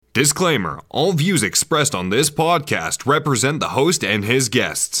Disclaimer, all views expressed on this podcast represent the host and his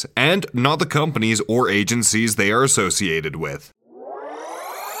guests, and not the companies or agencies they are associated with.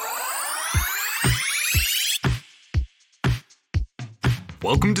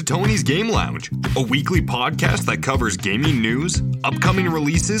 Welcome to Tony's Game Lounge, a weekly podcast that covers gaming news, upcoming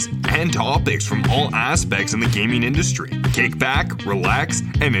releases, and topics from all aspects in the gaming industry. Kick back, relax,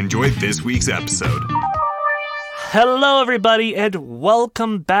 and enjoy this week's episode. Hello, everybody, and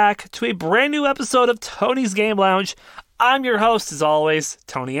welcome back to a brand new episode of Tony's Game Lounge. I'm your host, as always,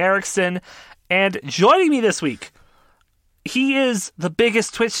 Tony Erickson, and joining me this week, he is the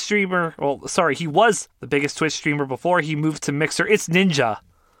biggest Twitch streamer. Well, sorry, he was the biggest Twitch streamer before he moved to Mixer. It's Ninja.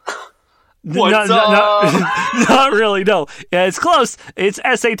 What's up? Not really, no. Yeah, it's close. It's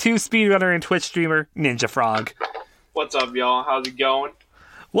SA2 speedrunner and Twitch streamer, NinjaFrog. What's up, y'all? How's it going?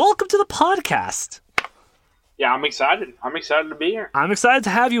 Welcome to the podcast. Yeah, I'm excited. I'm excited to be here. I'm excited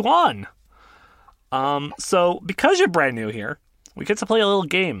to have you on. So, because you're brand new here, we get to play a little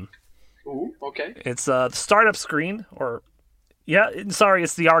game. Ooh, okay. It's the startup screen,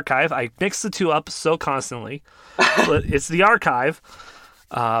 it's the archive. I mix the two up so constantly. But it's the archive,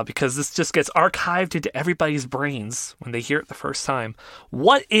 because this just gets archived into everybody's brains when they hear it the first time.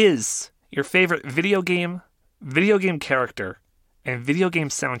 What is your favorite video game character, and video game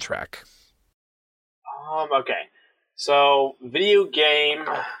soundtrack? Okay. So, video game,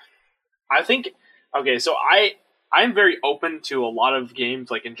 I think, okay, so I'm very open to a lot of games,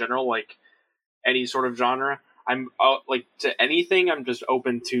 like, in general, like, any sort of genre. I'm, to anything, I'm just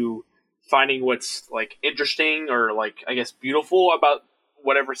open to finding what's, like, interesting or, like, I guess, beautiful about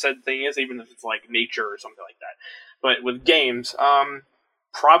whatever said thing is, even if it's, like, nature or something like that. But with games,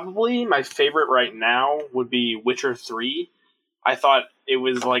 probably my favorite right now would be Witcher 3. I thought it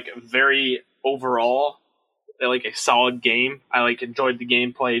was, like, very overall, like, a solid game. I, like, enjoyed the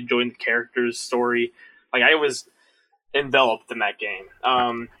gameplay, enjoyed the characters, story. Like, I was enveloped in that game.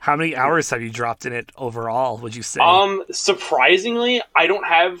 How many hours have you dropped in it overall, would you say? Surprisingly, I don't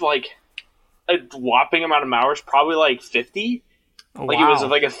have, like, a whopping amount of hours, probably, like, 50. Oh, like, wow. It was,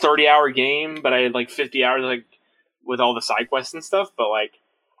 like, a 30-hour game, but I had, like, 50 hours, like, with all the side quests and stuff, but, like,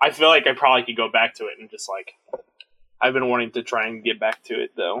 I feel like I probably could go back to it and just, like, I've been wanting to try and get back to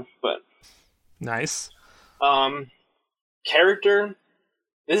it, though, but... Nice. Character,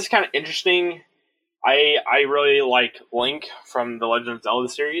 this is kind of interesting. I really like Link from the Legend of Zelda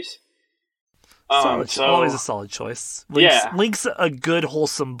series. Always a solid choice. Link's a good,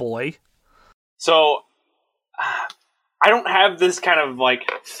 wholesome boy. So, I don't have this kind of,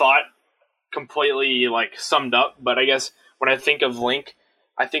 like, thought completely, like, summed up, but I guess when I think of Link,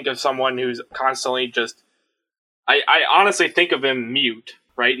 I think of someone who's constantly just... I honestly think of him mute.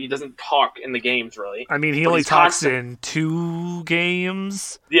 Right? He doesn't talk in the games, really. I mean, he only talks in 2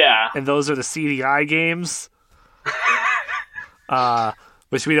 games. Yeah. And those are the CDI games.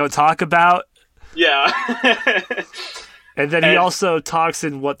 Which we don't talk about. Yeah. and then he also talks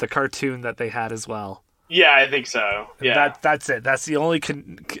in the cartoon that they had as well. Yeah, I think so. Yeah. That's it. That's the only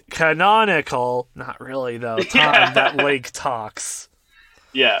canonical, not really though, time that Link talks.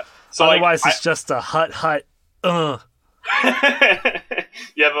 Yeah. So otherwise, it's just a hut.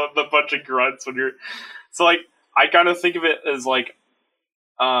 You have a bunch of grunts when you're... So, like, I kind of think of it as, like,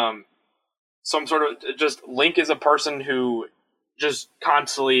 some sort of... Just, Link is a person who just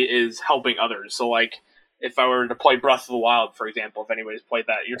constantly is helping others. So, like, if I were to play Breath of the Wild, for example, if anybody's played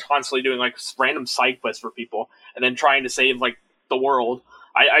that, you're constantly doing, like, random side quests for people, and then trying to save, like, the world.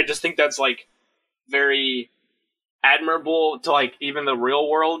 I just think that's, like, very admirable to, like, even the real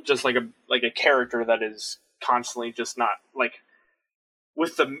world, just, like a character that is constantly just not, like...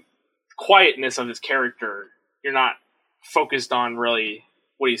 With the quietness of his character, you're not focused on really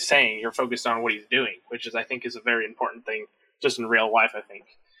what he's saying. You're focused on what he's doing, which is, I think, is a very important thing just in real life, I think.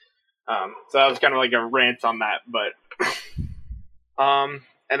 So that was kind of like a rant on that, but... and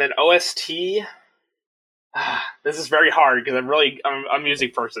then OST... this is very hard, because I'm a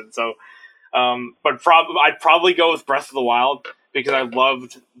music person, so... but I'd probably go with Breath of the Wild, because I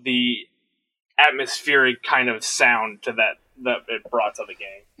loved the atmospheric kind of sound to that it brought to the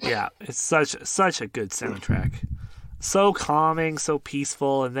game. Yeah, it's such a good soundtrack. So calming, so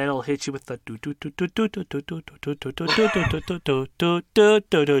peaceful, and then it'll hit you with the do do do do do do do do do do do do do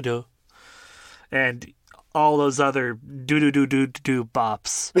do do do, and all those other do do do do do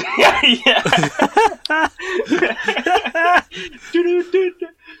bops. Yeah.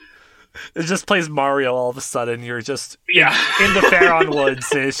 It just plays Mario all of a sudden. You're just in the Faron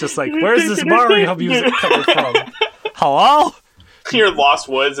Woods, and it's just like, where's this Mario music coming from? Hello? You're in Lost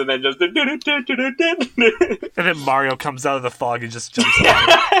Woods, and then just... And then Mario comes out of the fog and just jumps on.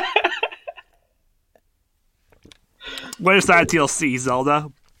 Where's that DLC,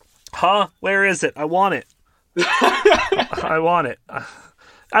 Zelda? Huh? Where is it? I want it. I want it.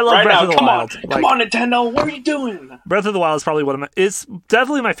 I love right Breath now, of the come Wild. on. Come on, Nintendo. What are you doing? Breath of the Wild is probably it's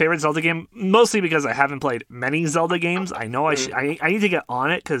definitely my favorite Zelda game, mostly because I haven't played many Zelda games. I know I need to get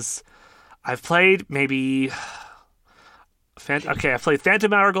on it because I've played maybe... I played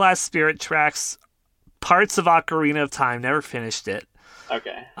Phantom Hourglass, Spirit Tracks, parts of Ocarina of Time, never finished it.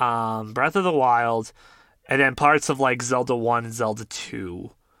 Okay. Breath of the Wild, and then parts of like Zelda 1 and Zelda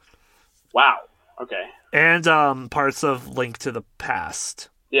 2. Wow. Okay. And parts of Link to the Past.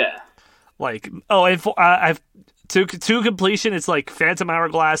 Yeah. And I've to completion. It's like Phantom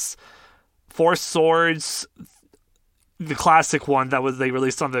Hourglass, Four Swords, the classic one that they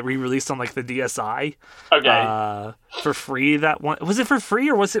re-released on like the DSi. Okay. For free. That one, was it for free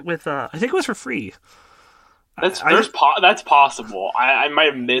or was it with? I think it was for free. That's possible. I might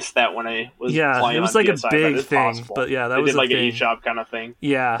have missed that when I was playing. It was on like DSi, a big thing, possible. but yeah, that they was did like an eShop kind of thing.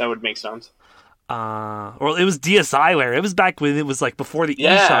 Yeah, that would make sense. Or it was DSiWare. It was back when it was like before the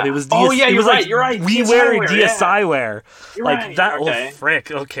eShop. It was you're right. WiiWare DSiWare. You're like right. that. Okay. Oh,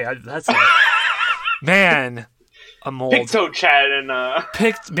 frick. Okay, that's man. I'm old. Picto Chat and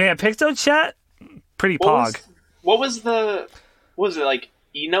Picto Chat. Pretty pog. What was it like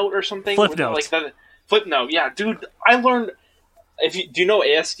eNote or something? Flipnote. Like the Flipnote. Yeah, dude. I learned. Do you know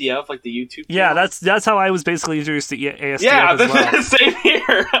ASDF, like the YouTube channel? Yeah, that's how I was basically introduced to ASDF. Yeah, as well. Same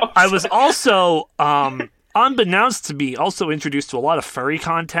here. I was also, unbeknownst to me, also introduced to a lot of furry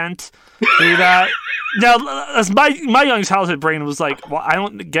content through that. Now, as my young childhood brain was like, well, I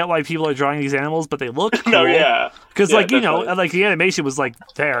don't get why people are drawing these animals, but they look cool. No, yeah. Because, like the animation was, like,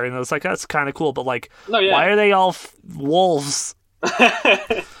 there, and it was like, that's kind of cool, but, like, why are they all wolves?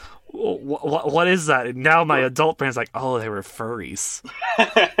 What is that? And now my adult brain's like, oh, they were furries.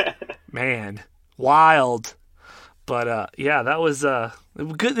 Man, wild. But yeah, that was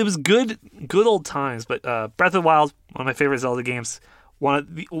good. It was good old times. But Breath of the Wild, one of my favorite Zelda games. I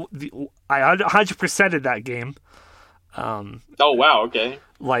 100%ed that game. Oh wow, okay.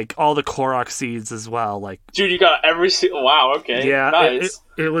 Like all the Korok seeds as well. Like, dude, you got every single. Wow, okay. Yeah, nice.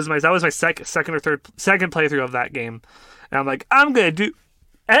 It was that was my second playthrough of that game, and I'm like, I'm gonna do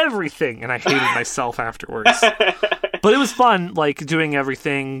everything, and I hated myself afterwards. But it was fun, like doing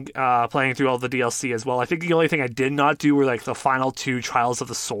everything, playing through all the DLC as well. I think the only thing I did not do were like the final 2 Trials of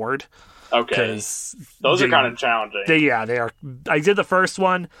the Sword. Okay, those are kind of challenging. They are. I did the first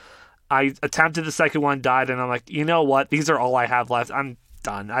one. I attempted the second one, died, and I'm like, you know what? These are all I have left. I'm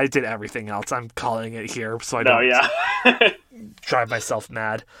done. I did everything else. I'm calling it here, so I don't drive myself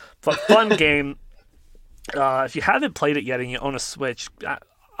mad. But fun game. If you haven't played it yet and you own a Switch,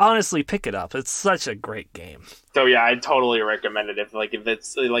 honestly, pick it up. It's such a great game. So yeah, I totally recommend it. If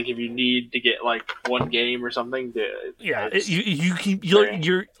you need to get like one game or something,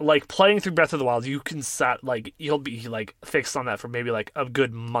 you're like playing through Breath of the Wild. You can you'll be like fixed on that for maybe like a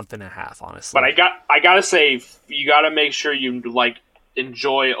good month and a half, honestly. But I gotta say, you gotta make sure you like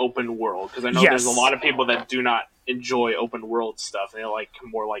enjoy open world, because I know there's a lot of people that do not enjoy open world stuff. They like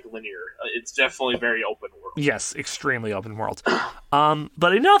more like linear. It's definitely very open world. Yes, extremely open world.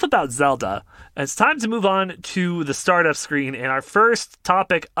 But enough about Zelda. It's time to move on to the startup screen and our first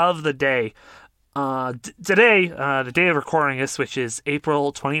topic of the day. Today, the day of recording this, which is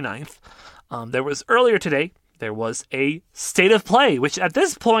April 29th, earlier today, there was a State of Play, which at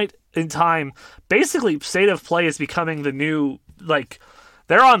this point in time, basically State of Play is becoming the new, like,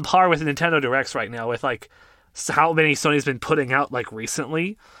 they're on par with Nintendo Directs right now with, like, how many Sony's been putting out, like,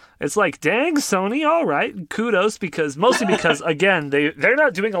 recently. It's like, dang, Sony, all right, kudos, mostly because again, they're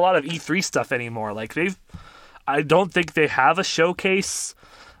not doing a lot of E3 stuff anymore. Like, I don't think they have a showcase.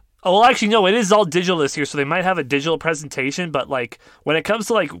 Oh, well, actually, no, it is all digital this year, so they might have a digital presentation, but, like, when it comes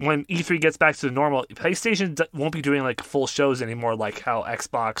to, like, when E3 gets back to the normal, PlayStation won't be doing, like, full shows anymore, like how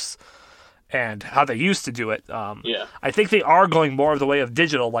Xbox and how they used to do it. I think they are going more of the way of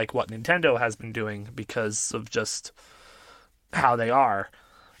digital, like what Nintendo has been doing, because of just how they are.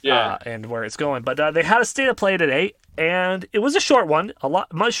 And where it's going. But they had a State of Play today, and it was a short one,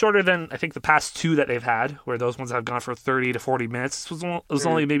 much shorter than I think the past 2 that they've had, where those ones have gone for 30 to 40 minutes. It was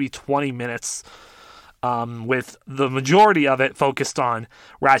only maybe 20 minutes, with the majority of it focused on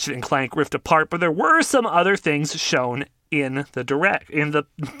Ratchet and Clank Rift Apart. But there were some other things shown in the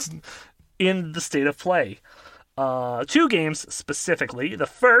State of Play. 2 games specifically. The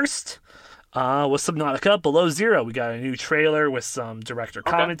first was Subnautica Below Zero. We got a new trailer with some director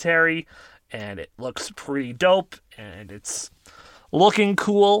commentary, and it looks pretty dope, and it's looking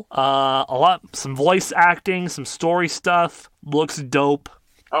cool. Some voice acting, some story stuff. Looks dope.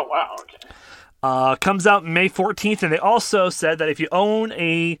 Oh, wow. Okay. Comes out May 14th, and they also said that if you own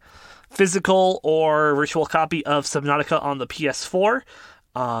a physical or virtual copy of Subnautica on the PS4,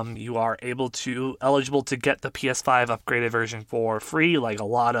 you are eligible to get the PS5 upgraded version for free, like a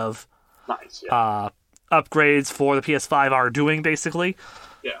lot of nice, yeah. Upgrades for the PS5 are doing, basically.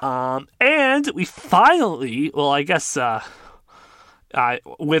 Yeah. And we finally, well, I guess,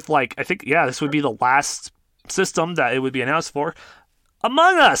 with I think, this would be the last system that it would be announced for.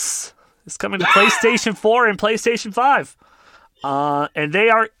 Among Us is coming to PlayStation 4 and PlayStation 5. And they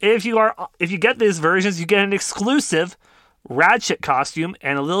are, if you get these versions, you get an exclusive Ratchet costume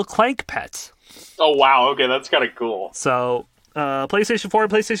and a little Clank pet. Oh, wow. Okay, that's kind of cool. So, PlayStation 4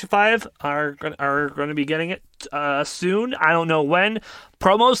 and PlayStation 5 are going to be getting it soon. I don't know when.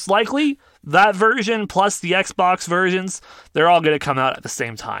 Most likely, that version plus the Xbox versions, they're all going to come out at the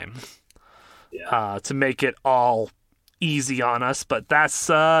same time. Yeah. To make it all easy on us, but that's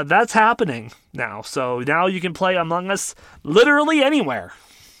happening now. So now you can play Among Us literally anywhere.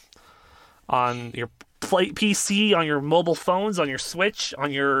 On your PC, on your mobile phones, on your Switch,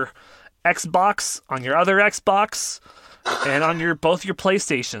 on your Xbox, on your other Xbox, and on both your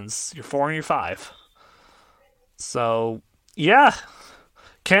PlayStations, your 4 and your 5. So, yeah.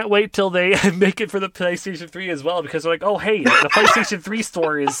 Can't wait till they make it for the PlayStation 3 as well, because they're like, oh, hey, the PlayStation 3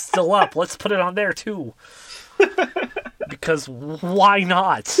 store is still up. Let's put it on there, too. Because why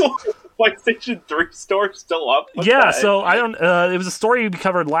not? PlayStation 3 store still up? So I don't... it was a story we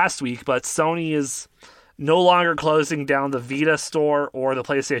covered last week, but Sony is no longer closing down the Vita store or the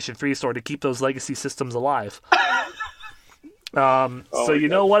PlayStation 3 store to keep those legacy systems alive. So you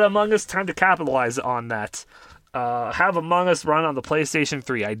know what, Among Us? Time to capitalize on that. Have Among Us run on the PlayStation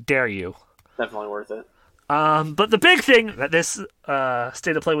 3. I dare you. Definitely worth it. But the big thing that this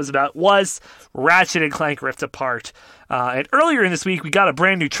State of Play was about was Ratchet and Clank Rift Apart. And earlier in this week, we got a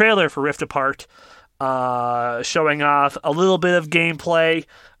brand new trailer for Rift Apart, showing off a little bit of gameplay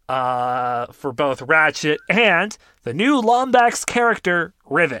for both Ratchet and the new Lombax character,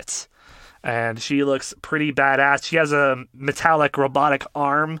 Rivet. And she looks pretty badass. She has a metallic robotic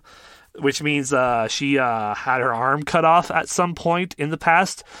arm, which means she had her arm cut off at some point in the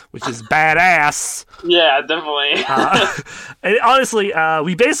past, which is badass. Yeah, definitely. And honestly,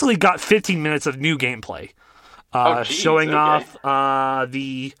 we basically got 15 minutes of new gameplay, showing off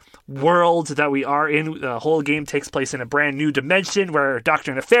the world that we are in. The whole game takes place in a brand new dimension where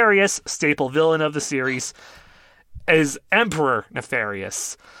Dr. Nefarious, staple villain of the series, is Emperor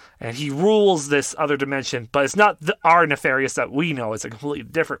Nefarious. And he rules this other dimension, but it's not our Nefarious that we know. It's a completely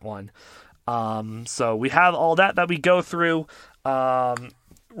different one. So we have all that we go through.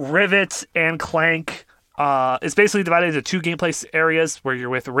 Rivet and Clank. It's basically divided into two gameplay areas where you're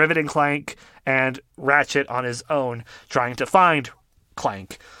with Rivet and Clank and Ratchet on his own trying to find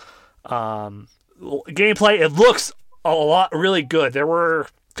Clank. Gameplay, it looks a lot really good. There were,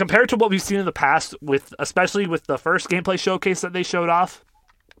 compared to what we've seen in the past, especially with the first gameplay showcase that they showed off,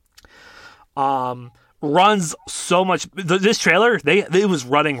 runs so much. This trailer, it was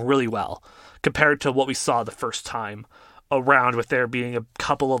running really well compared to what we saw the first time around, with there being a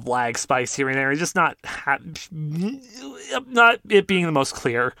couple of lag spikes here and there, and just not it being the most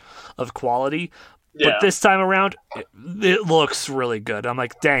clear of quality. Yeah. But this time around, it looks really good. I'm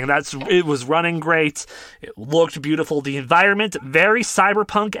like, dang, it was running great. It looked beautiful. The environment, very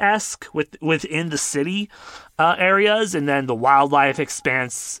cyberpunk-esque within the city areas, and then the wildlife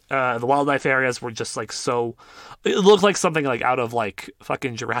expanse, the wildlife areas were just like so. It looked like something like out of like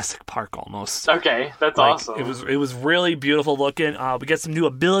fucking Jurassic Park almost. Okay, that's awesome. It was really beautiful looking. We get some new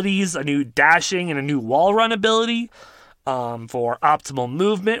abilities, a new dashing and a new wall run ability. For optimal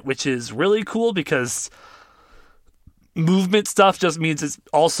movement, which is really cool because movement stuff just means it's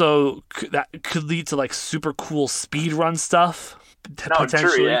also that could lead to like super cool speed run stuff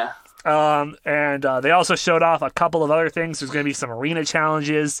potentially. True, yeah. And they also showed off a couple of other things. There's going to be some arena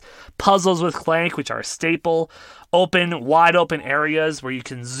challenges, puzzles with Clank, which are a staple, wide open areas where you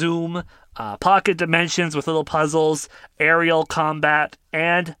can zoom, pocket dimensions with little puzzles, aerial combat,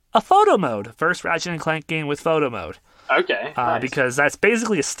 and a photo mode. First Ratchet and Clank game with photo mode. Okay. Nice. Because that's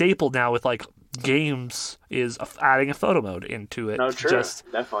basically a staple now with like games, is adding a photo mode into it. No, true. Just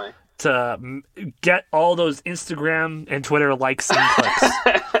definitely. To get all those Instagram and Twitter likes and clicks.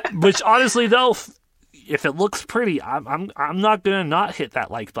 Which honestly though, if it looks pretty, I'm not gonna not hit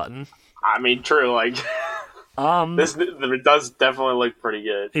that like button. I mean, true. Like, it does definitely look pretty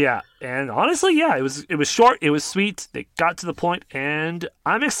good. Yeah, and honestly, yeah, it was short, it was sweet, they got to the point, and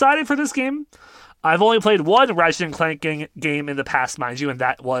I'm excited for this game. I've only played one Ratchet & Clank game in the past, mind you, and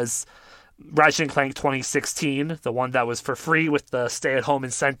that was Ratchet & Clank 2016, the one that was for free with the stay-at-home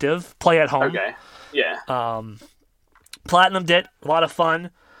incentive, play at home. Okay. Yeah. Platinumed it, a lot of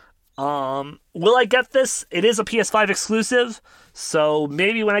fun. Will I get this? It is a PS5 exclusive, so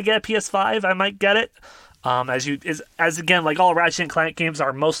maybe when I get a PS5, I might get it. As again, like all Ratchet & Clank games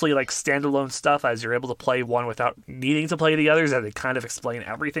are mostly like standalone stuff, as you're able to play one without needing to play the others, as they kind of explain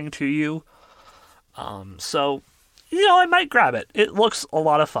everything to you. So, I might grab it. It looks a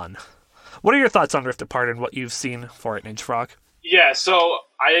lot of fun. What are your thoughts on Rift Apart and what you've seen for it, NinjaFrog? Yeah, so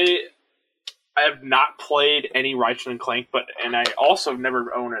I have not played any Ratchet & Clank, and I also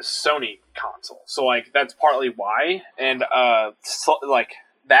never own a Sony console. So, like, that's partly why. And, like,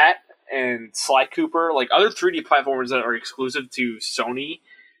 that and Sly Cooper, like, other 3D platformers that are exclusive to Sony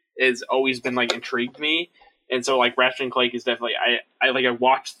has always been, like, intrigued me. And so, like, Ratchet & Clank is definitely... I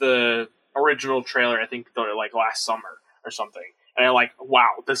watched the original trailer, I think, like, last summer or something. And I'm like, wow,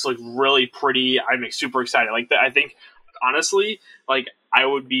 this looks really pretty. I'm super excited. Like, I think, honestly, like, I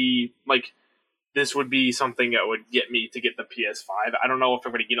would be, like... This would be something that would get me to get the PS5. I don't know if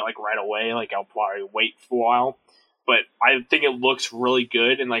I'm going to get it, like, right away. Like, I'll probably wait for a while. But I think it looks really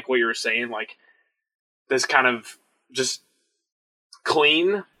good. And, like, what you were saying, like, this kind of just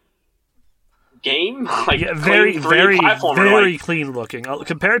clean game. Like, yeah, very like, clean looking.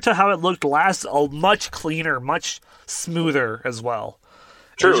 Compared to how it looked last, much cleaner, much smoother as well.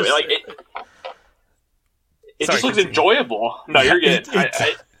 True. It just looks enjoyable. No, you're good.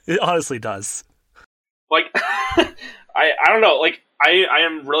 It honestly does. Like, I don't know. Like, I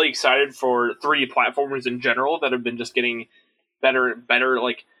am really excited for 3D platformers in general that have been just getting better and better,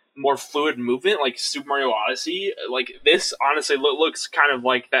 like, more fluid movement, like Super Mario Odyssey. Like, this honestly looks kind of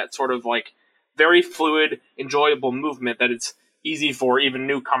like that sort of, like, very fluid, enjoyable movement that it's easy for even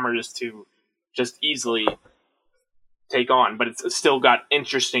newcomers to just easily take on. But it's still got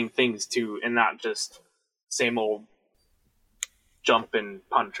interesting things too, and not just same old jump and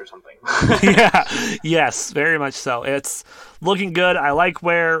punch or something. Yeah, yes, very much so. It's looking good. I like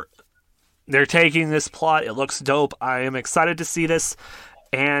where they're taking this plot. It looks dope. I am excited to see this,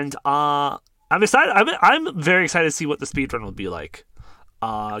 and I'm excited. I'm very excited to see what the speedrun will be like.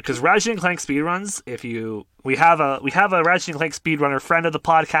 Because Ratchet & Clank speedruns, we have a Ratchet & Clank speedrunner, friend of the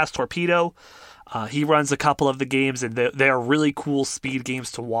podcast, Torpedo. He runs a couple of the games, and they are really cool speed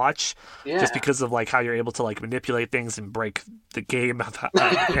games to watch, just because of like how you're able to like manipulate things and break the game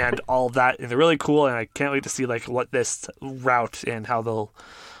and all of that. And they're really cool, and I can't wait to see like what this route and how they'll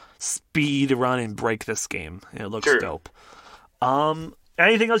speed run and break this game. It looks dope.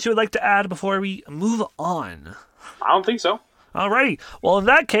 Anything else you would like to add before we move on? I don't think so. Alrighty. Well, in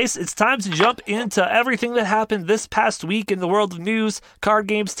that case, it's time to jump into everything that happened this past week in the world of news, card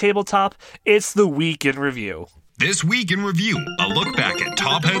games, tabletop. It's the Week in Review. This Week in Review, a look back at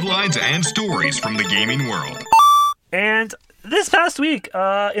top headlines and stories from the gaming world. And this past week,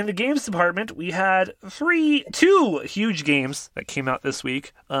 in the games department, we had two huge games that came out this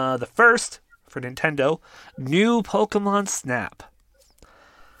week. The first, for Nintendo, new Pokemon Snap.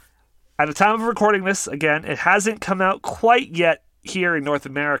 At the time of recording this, again, it hasn't come out quite yet here in North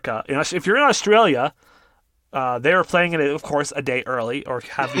America. If you're in Australia, they are playing it, of course, a day early, or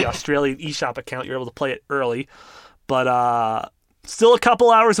have the Australian eShop account, you're able to play it early. But still a couple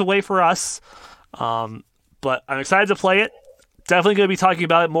hours away for us. But I'm excited to play it. Definitely going to be talking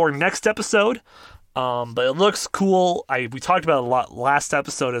about it more next episode. But it looks cool. We talked about it a lot last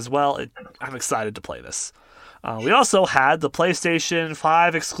episode as well. I'm excited to play this. We also had the PlayStation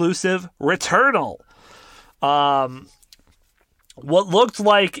 5 exclusive Returnal. What looked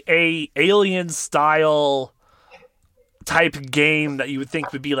like a Alien-style type game that you would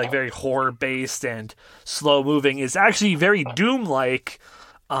think would be like very horror-based and slow-moving is actually very Doom-like,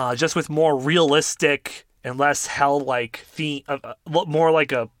 just with more realistic and less hell-like theme, more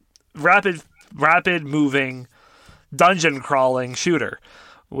like a rapid-moving dungeon-crawling shooter.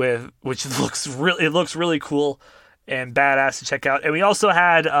 Which looks really cool and badass to check out. And we also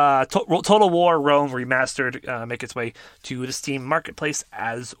had Total War Rome Remastered make its way to the Steam Marketplace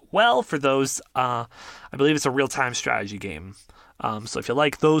as well for those. I believe it's a real-time strategy game. So if you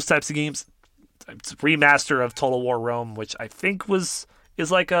like those types of games, it's a remaster of Total War Rome, which I think is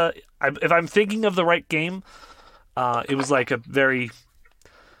like if I'm thinking of the right game, it was like a very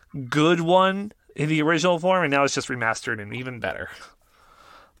good one in the original form, and now it's just remastered and even better.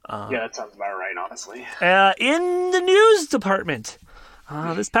 Yeah, that sounds about right, honestly. In the news department,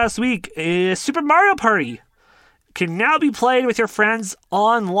 this past week, Super Mario Party can now be played with your friends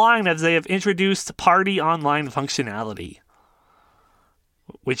online as they have introduced party online functionality,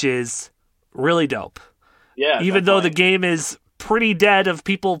 which is really dope. Yeah. Even though the game is pretty dead of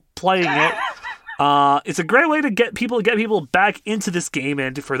people playing it, it's a great way to get people back into this game.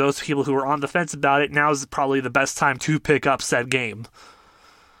 And for those people who are on the fence about it, now is probably the best time to pick up said game.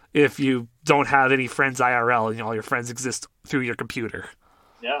 If you don't have any friends IRL and all your friends exist through your computer.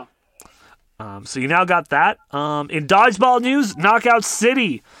 Yeah. So you now got that. In dodgeball news, Knockout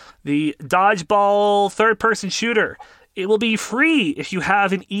City, the dodgeball third-person shooter. It will be free if you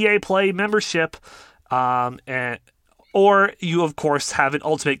have an EA Play membership, or you of course have an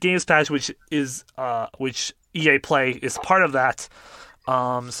Ultimate Games Pass, which EA Play is part of that.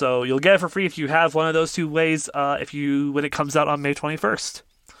 So you'll get it for free if you have one of those two ways. When it comes out on May 21st.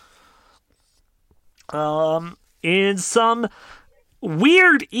 In some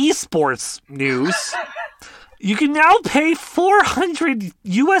weird esports news, you can now pay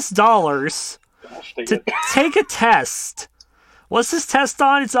 $400 to take a test. What's this test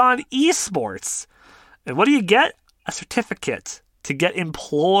on? It's on esports. And what do you get? A certificate to get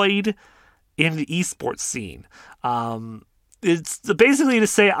employed in the esports scene. It's basically to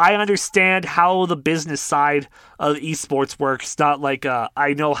say I understand how the business side of esports works. Not like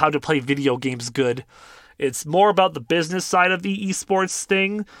I know how to play video games good. It's more about the business side of the esports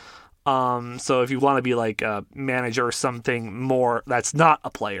thing. So if you want to be like a manager or something more that's not a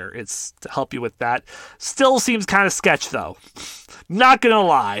player, it's to help you with that. Still seems kind of sketch though. Not gonna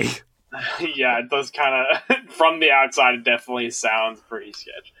lie. Yeah, it does kind of, from the outside, it definitely sounds pretty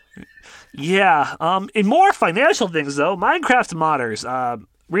sketchy. Yeah. In more financial things, though, Minecraft modders.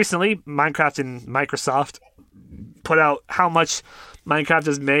 Recently, Minecraft and Microsoft put out how much Minecraft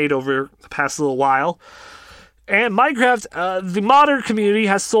has made over the past little while. And Minecraft, the modder community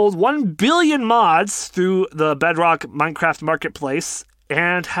has sold 1 billion mods through the Bedrock Minecraft Marketplace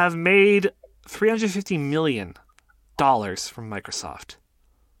and have made $350 million from Microsoft.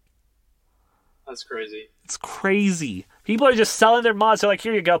 That's crazy. It's crazy. People are just selling their mods. They're like,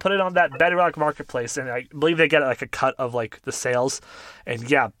 here you go, put it on that Bedrock Marketplace, and I believe they get like a cut of like the sales.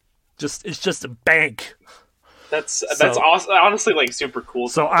 And yeah, it's just a bank. That's awesome. Honestly, like super cool.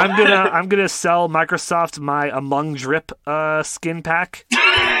 So I'm gonna sell Microsoft my Among Drip skin pack,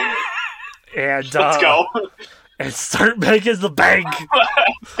 and let's go and start making the bank.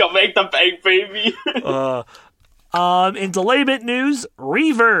 Let's go make the bank, baby. In delayment news,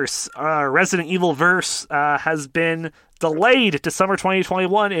 Reverse, Resident Evil Verse, has been delayed to summer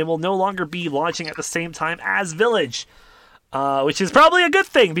 2021 and will no longer be launching at the same time as Village. Which is probably a good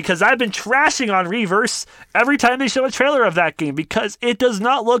thing, because I've been trashing on Reverse every time they show a trailer of that game, because it does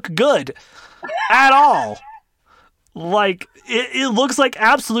not look good at all. Like, it looks like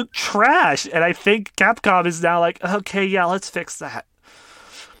absolute trash, and I think Capcom is now like, okay, yeah, let's fix that.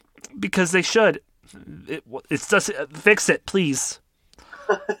 Because they should. It's just, fix it, please.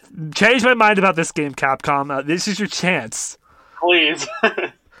 Change my mind about this game, Capcom. This is your chance. Please.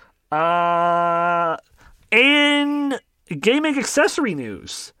 In gaming accessory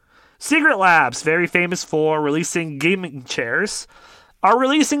news, Secret Labs, very famous for releasing gaming chairs, are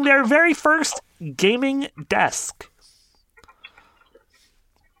releasing their very first gaming desk.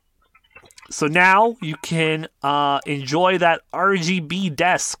 So now you can enjoy that RGB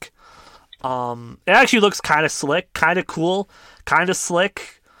desk. It actually looks kind of slick, kind of cool, kind of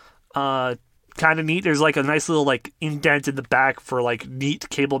slick, kind of neat. There's like a nice little like indent in the back for like neat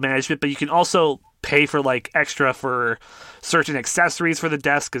cable management, but you can also pay for like extra for certain accessories for the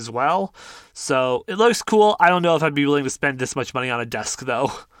desk as well. So it looks cool. I don't know if I'd be willing to spend this much money on a desk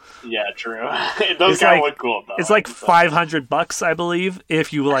though. Yeah, true. It does kind of look cool though. It's like $500, I believe,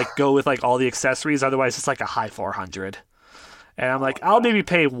 if you like go with like all the accessories. Otherwise, it's like a high 400. And I'm like, I'll maybe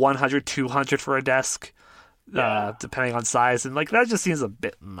pay 100, 200 for a desk, depending on size, and like that just seems a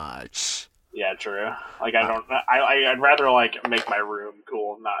bit much. Yeah, true. Like I'd rather like make my room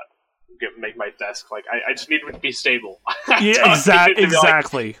cool, not make my desk like I just need it to be stable. Yeah,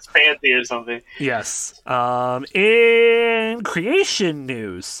 exactly. Like, fancy or something. Yes. In creation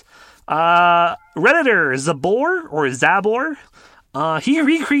news, Redditor Zabor, he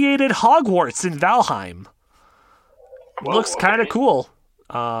recreated Hogwarts in Valheim. Whoa, looks kind of cool.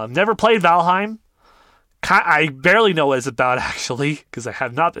 Never played Valheim. I barely know what it's about, actually, because I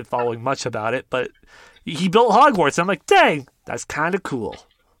have not been following much about it, but he built Hogwarts. I'm like, dang, that's kind of cool.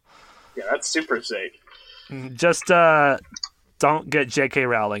 Yeah, that's super sick. Just don't get J.K.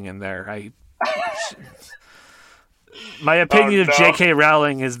 Rowling in there. My opinion of J.K.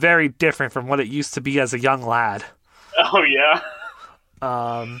 Rowling is very different from what it used to be as a young lad. Oh, yeah?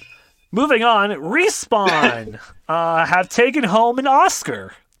 Moving on, Respawn have taken home an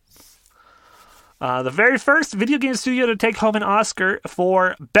Oscar. The very first video game studio to take home an Oscar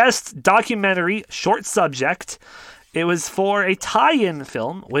for Best Documentary Short Subject. It was for a tie-in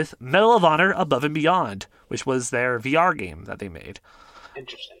film with Medal of Honor Above and Beyond, which was their VR game that they made.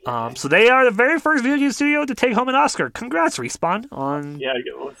 Interesting. So they are the very first video game studio to take home an Oscar. Congrats, Respawn!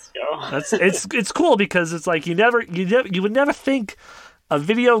 Let's go. It's cool because it's like you would never think a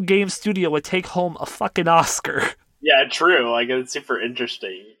video game studio would take home a fucking Oscar. Yeah, true. Like, it's super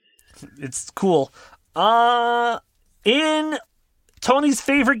interesting. It's cool. In Tony's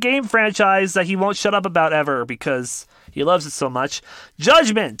favorite game franchise that he won't shut up about ever because he loves it so much,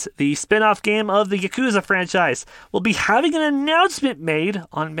 Judgment, the spin-off game of the Yakuza franchise, will be having an announcement made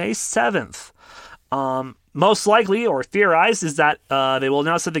on May 7th. Most likely, or theorized, is that they will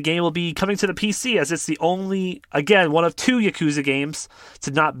announce that the game will be coming to the PC, as it's the only, again, one of two Yakuza games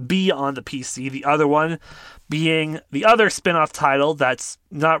to not be on the PC. The other one being the other spin-off title that's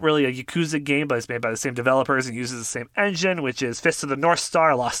not really a Yakuza game, but it's made by the same developers and uses the same engine, which is Fist of the North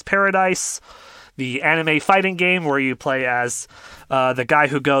Star Lost Paradise, the anime fighting game where you play as the guy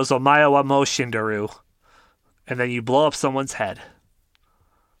who goes Omae wa mo Shindaru, and then you blow up someone's head.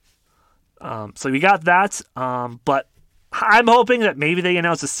 So we got that, but I'm hoping that maybe they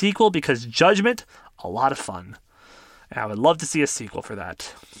announce a sequel because Judgment, a lot of fun. And I would love to see a sequel for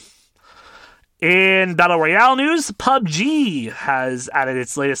that. In Battle Royale news, PUBG has added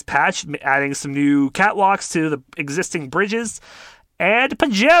its latest patch, adding some new catwalks to the existing bridges and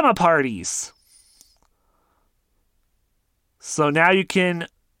pajama parties. So now you can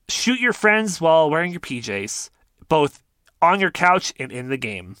shoot your friends while wearing your PJs, both on your couch and in the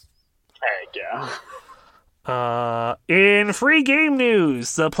game. Heck yeah. In free game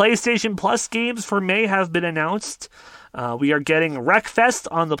news, the PlayStation Plus games for May have been announced. We are getting Wreckfest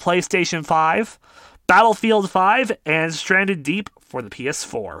on the PlayStation 5, Battlefield 5, and Stranded Deep for the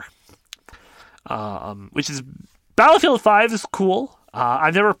PS4. Which is Battlefield 5 is cool.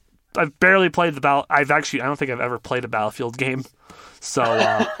 I've barely played I don't think I've ever played a Battlefield game. So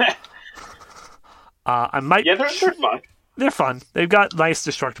I might. Yeah, they're fun. They're fun. They've got nice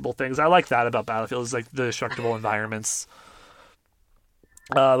destructible things. I like that about Battlefield, is like the destructible environments.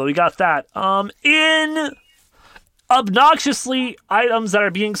 But we got that. In obnoxiously items that are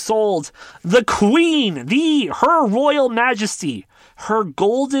being sold, the Queen, Her Royal Majesty, her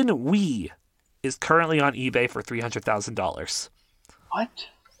golden Wii is currently on eBay for $300,000.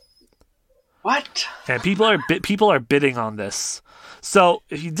 What? And people are bidding on this. So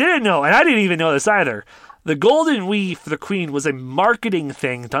if you didn't know, and I didn't even know this either, the golden Wii for the Queen was a marketing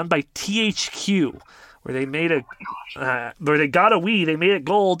thing done by THQ, where they made where they got a Wii, they made it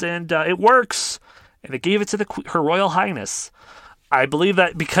gold, and it works. And they gave it to Her Royal Highness. I believe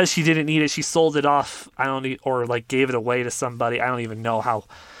that because she didn't need it, she sold it off. Or gave it away to somebody. I don't even know how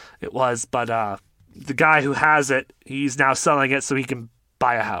it was, but the guy who has it, he's now selling it so he can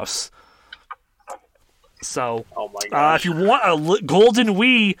buy a house. So, oh my gosh. if you want a golden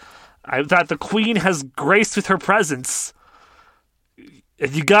Wii that the Queen has graced with her presence,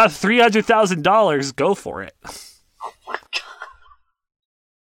 if you got $300,000, go for it. Oh my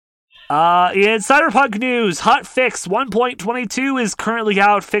god. In Cyberpunk news, Hotfix 1.22 is currently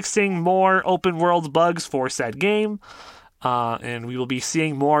out fixing more open world bugs for said game. And we will be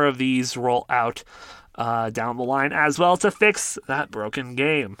seeing more of these roll out down the line as well to fix that broken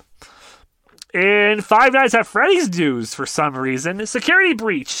game. In Five Nights at Freddy's news, for some reason, Security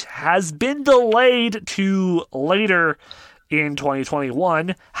Breach has been delayed to later in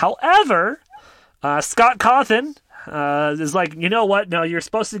 2021. However, Scott Cawthon is like, you know what? No, you're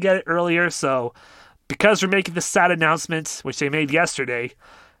supposed to get it earlier, so because we're making this sad announcement, which they made yesterday,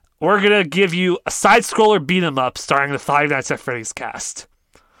 we're going to give you a side-scroller beat-em-up starring the Five Nights at Freddy's cast.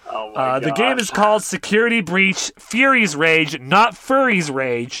 Oh my the game is called Security Breach Fury's Rage, not Furry's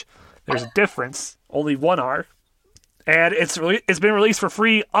Rage. There's a difference. Only one R. And it's been released for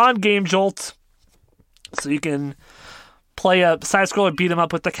free on Game Jolt, so you can play a side-scroller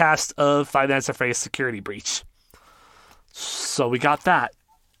beat-em-up with the cast of Five Nights at Freddy's Security Breach. So we got that.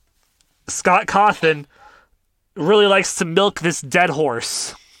 Scott Cawthon really likes to milk this dead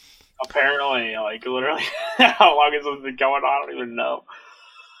horse. Apparently, literally, how long has this been going on? I don't even know.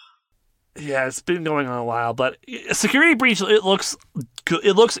 Yeah, it's been going on a while, but Security Breach, it looks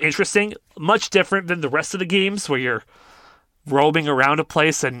interesting. Much different than the rest of the games where you're roaming around a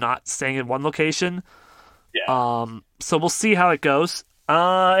place and not staying in one location. Yeah. So we'll see how it goes.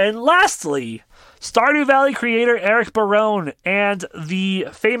 And lastly, Stardew Valley creator Eric Barone and the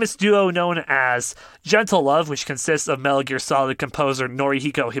famous duo known as Gentle Love, which consists of Metal Gear Solid composer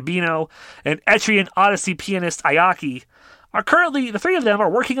Norihiko Hibino and Etrian Odyssey pianist Ayaki, are currently, the three of them are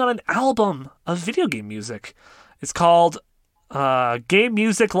working on an album of video game music. It's called Game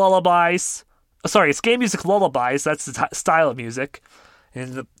Music Lullabies. It's Game Music Lullabies. That's the style of music.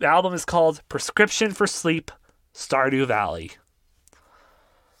 And the album is called Prescription for Sleep, Stardew Valley.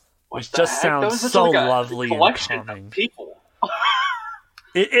 Which just sounds so lovely and calming. People.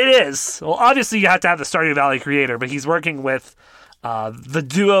 It is. Well, obviously you have to have the Stardew Valley creator, but he's working with the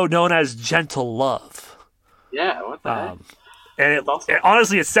duo known as Gentle Love. Yeah, what the heck? And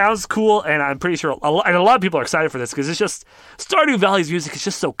honestly, it sounds cool, and I'm pretty sure a lot of people are excited for this because it's just Stardew Valley's music is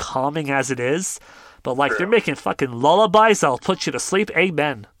just so calming as it is. But like they're making fucking lullabies that'll put you to sleep.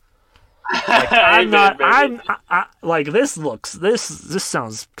 Amen. Like, this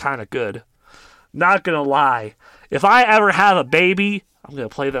sounds kind of good. Not gonna lie, if I ever have a baby, I'm gonna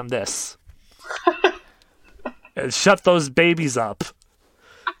play them this and shut those babies up.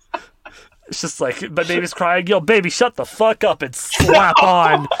 It's just like, my baby's crying, yo, baby, shut the fuck up, and slap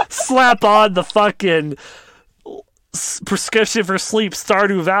on the fucking Prescription for Sleep,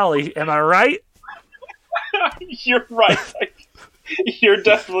 Stardew Valley. Am I right? You're right. You're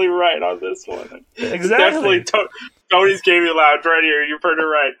definitely right on this one. Exactly. Definitely Tony's Gaming Lounge right here. You've heard it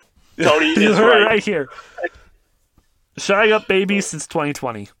right. Tony is right. Right here. Shutting up babies since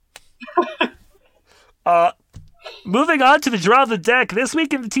 2020. Moving on to the draw of the deck. This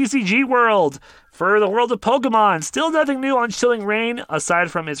week in the TCG world, for the world of Pokemon, still nothing new on Chilling Reign, aside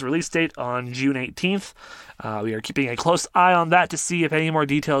from its release date on June 18th. We are keeping a close eye on that to see if any more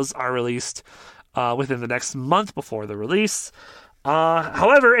details are released within the next month before the release.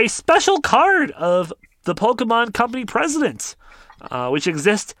 However, a special card of the Pokemon Company president, which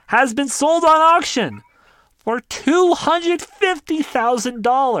exists, has been sold on auction for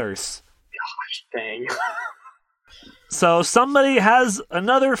 $250,000. Gosh dang. So somebody has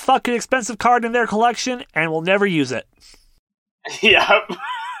another fucking expensive card in their collection and will never use it. Yep.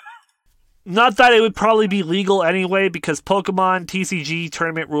 Not that it would probably be legal anyway, because Pokemon TCG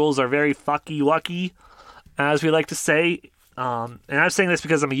tournament rules are very fucky-wucky, as we like to say. And I'm saying this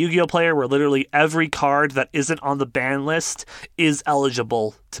because I'm a Yu-Gi-Oh player where literally every card that isn't on the ban list is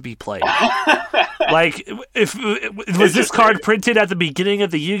eligible to be played. Like, if was this card printed at the beginning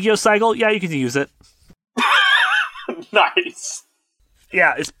of the Yu-Gi-Oh cycle? Yeah, you can use it. Nice.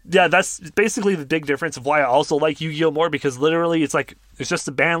 That's basically the big difference of why I also like Yu-Gi-Oh more, because literally it's like it's just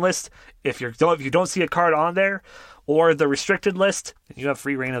a ban list. If you don't see a card on there or the restricted list, you have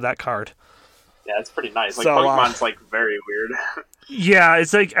free reign of that card. Yeah, it's pretty nice. Like, so, Pokemon's like very weird. Yeah,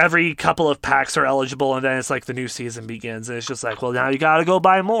 it's like every couple of packs are eligible, and then it's like the new season begins, and it's just like, well, now you gotta go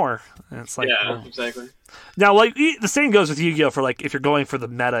buy more. And it's like, yeah, exactly. Now, like, the same goes with Yu-Gi-Oh for like if you're going for the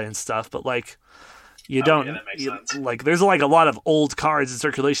meta and stuff, but like you don't. Yeah, that makes sense. Like, there's like a lot of old cards in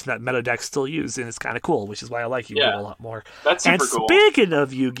circulation that meta decks still use, and it's kind of cool, which is why I like Yu-Gi-Oh a lot more. That's super cool. Speaking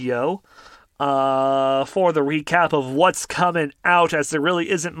of Yu-Gi-Oh, for the recap of what's coming out, as there really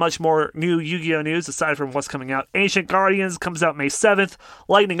isn't much more new Yu-Gi-Oh news aside from what's coming out. Ancient Guardians comes out May 7th,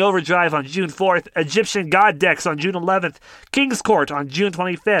 Lightning Overdrive on June 4th, Egyptian God Decks on June 11th, King's Court on June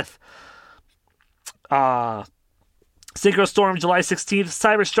 25th, Synchro Storm July 16th,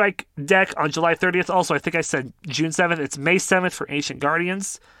 Cyber Strike deck on July 30th. Also, I think I said June 7th. It's May 7th for Ancient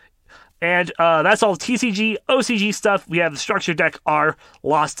Guardians. And that's all TCG, OCG stuff. We have the Structure Deck R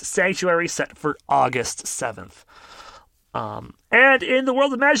Lost Sanctuary set for August 7th. And in the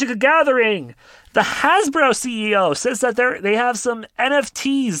world of Magic the Gathering, the Hasbro CEO says that they have some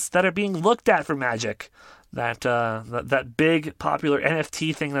NFTs that are being looked at for Magic. That big popular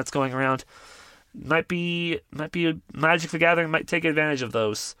NFT thing that's going around might be Magic the Gathering might take advantage of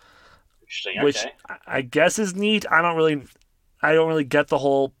those. Interesting. Which I guess is neat. I don't really get the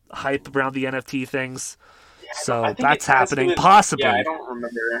whole hype around the NFT things. Yeah, so that's happening, possibly. Yeah, I don't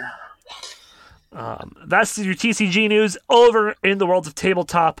remember. That's your TCG news. Over in the world of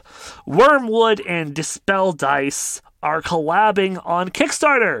tabletop, Wormwood and Dispel Dice are collabing on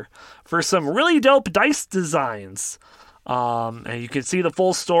Kickstarter for some really dope dice designs. And you can see the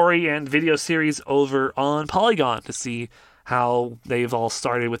full story and video series over on Polygon to see how they've all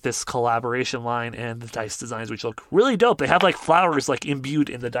started with this collaboration line and the dice designs, which look really dope. They have like flowers like imbued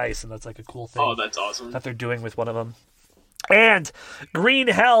in the dice, and that's like a cool thing. Oh, that's awesome. That they're doing with one of them. And Green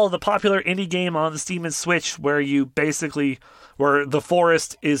Hell, the popular indie game on the Steam and Switch, where the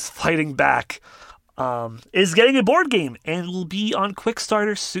forest is fighting back, is getting a board game and will be on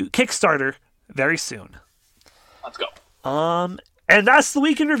Kickstarter very soon. Let's go. And that's the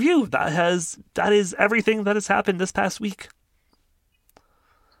week in review. That is everything that has happened this past week.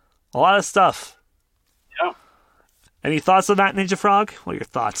 A lot of stuff. Yeah. Any thoughts on that, NinjaFrog? What are your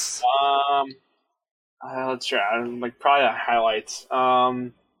thoughts? Let's try. Like probably the highlights.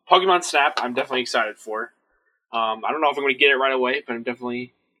 Pokemon Snap. I'm definitely excited for. I don't know if I'm going to get it right away, but I'm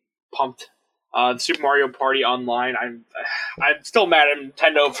definitely pumped. The Super Mario Party Online. I'm still mad at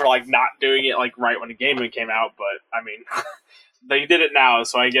Nintendo for like not doing it like right when the game came out, but I mean, they did it now,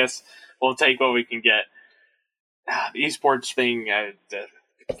 so I guess we'll take what we can get. The esports thing.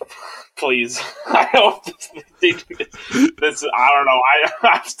 Please, I hope this. I don't know.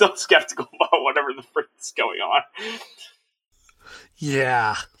 I'm still skeptical about whatever the frick is going on.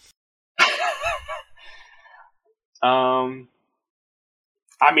 Yeah. I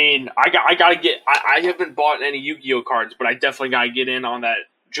mean, I gotta get. I haven't bought any Yu-Gi-Oh cards, but I definitely gotta get in on that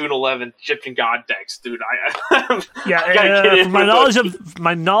June 11th Egyptian God decks, dude. From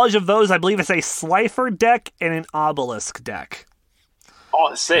my knowledge of those, I believe it's a Slifer deck and an Obelisk deck.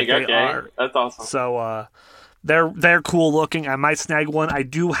 Oh, sick! Okay, that's awesome. So, they're cool looking. I might snag one. I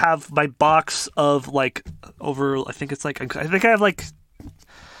do have my box of like over. I think I have like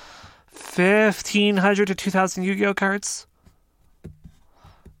 1,500 to 2,000 Yu-Gi-Oh cards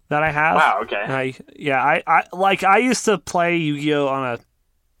that I have. Wow. Okay. I used to play Yu-Gi-Oh on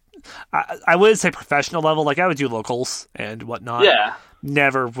I would say professional level. Like I would do locals and whatnot. Yeah.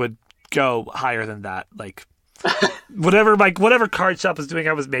 Never would go higher than that. Like whatever card shop was doing,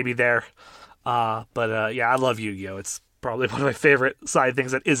 I was maybe there. But I love Yu-Gi-Oh. It's probably one of my favorite side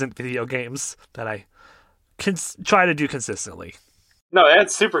things that isn't video games that I can try to do consistently. No,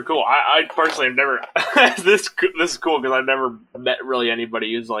 that's super cool. I personally have never this is cool because I've never met really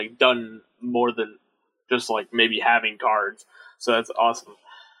anybody who's like done more than just like maybe having cards. So that's awesome.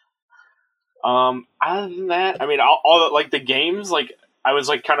 Other than that, I mean, all the, like the games, like I was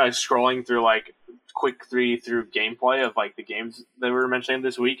like kind of scrolling through like quick through gameplay of like the games that we were mentioning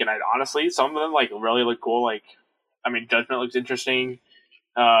this week, and I honestly some of them like really look cool. Like, I mean, Judgment looks interesting.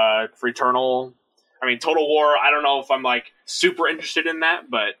 For Eternal. I mean, Total War, I don't know if I'm, like, super interested in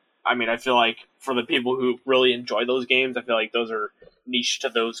that, but, I mean, I feel like for the people who really enjoy those games, I feel like those are niche to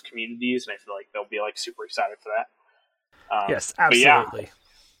those communities, and I feel like they'll be, like, super excited for that. Yes, absolutely.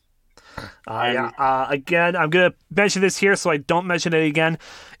 Again, I'm going to mention this here so I don't mention it again.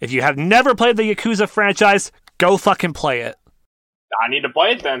 If you have never played the Yakuza franchise, go fucking play it. I need to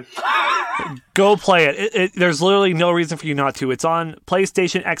play it then. Go play it. There's literally no reason for you not to. It's on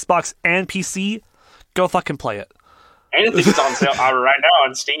PlayStation, Xbox, and PC. Go fucking play it. And I think it's on sale right now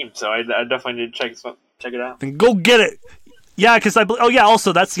on Steam, so I definitely need to check it out. Then go get it. Yeah, because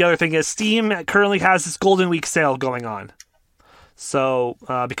also that's the other thing is Steam currently has this Golden Week sale going on. So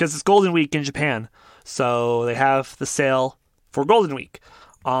because it's Golden Week in Japan, so they have the sale for Golden Week.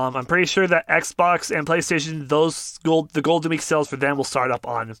 I'm pretty sure that Xbox and PlayStation, the Golden Week sales for them will start up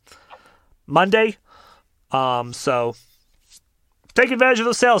on Monday. So take advantage of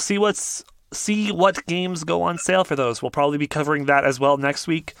those sales. See what games go on sale for those. We'll probably be covering that as well next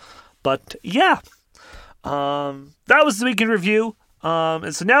week. But yeah, that was the week in review.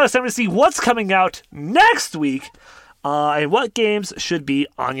 And so now it's time to see what's coming out next week. And what games should be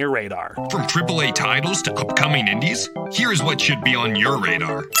on your radar. From AAA titles to upcoming indies, here's what should be on your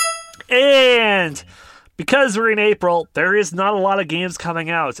radar. And because we're in April, there is not a lot of games coming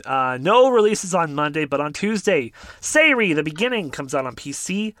out. No releases on Monday, but on Tuesday, Sayori, The Beginning comes out on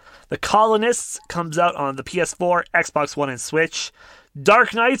PC. The Colonists comes out on the PS4, Xbox One, and Switch.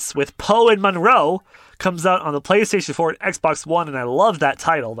 Dark Knights with Poe and Monroe comes out on the PlayStation 4 and Xbox One, and I love that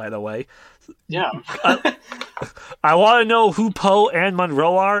title, by the way. Yeah. I want to know who Poe and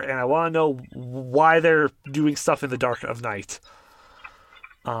Monroe are, and I want to know why they're doing stuff in the dark of night.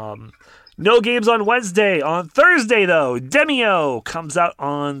 No games on Wednesday. On Thursday, though, Demio comes out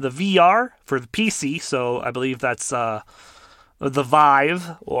on the VR for the PC, so I believe that's the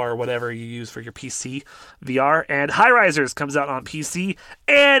Vive, or whatever you use for your PC VR. And High Risers comes out on PC.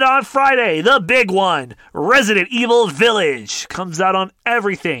 And on Friday, the big one, Resident Evil Village, comes out on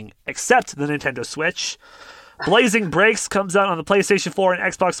everything except the Nintendo Switch. Blazing Breaks comes out on the PlayStation 4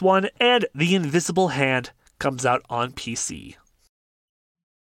 and Xbox One. And The Invisible Hand comes out on PC.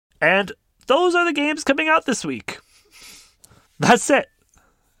 And those are the games coming out this week. That's it.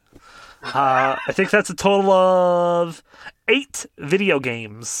 I think that's a total of 8 video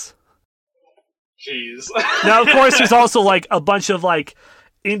games. Jeez. Now, of course, there's also like a bunch of like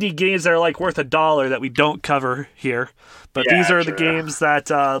indie games that are like worth $1 that we don't cover here. But these are the games that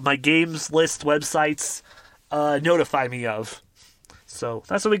my games list websites notify me of. So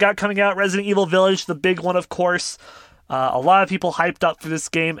that's what we got coming out. Resident Evil Village, the big one, of course. A lot of people hyped up for this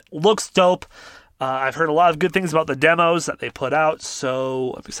game. Looks dope. I've heard a lot of good things about the demos that they put out,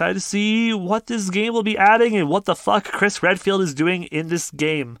 so I'm excited to see what this game will be adding and what the fuck Chris Redfield is doing in this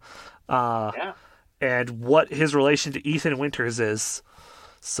game. And and what his relation to Ethan Winters is.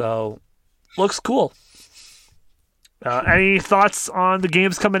 So, looks cool. Any thoughts on the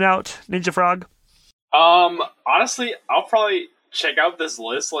games coming out, NinjaFrog? Honestly, I'll probably check out this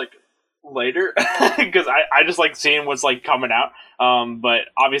list like later because I just like seeing what's like coming out. But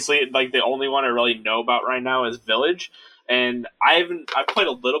obviously, like the only one I really know about right now is Village, and I played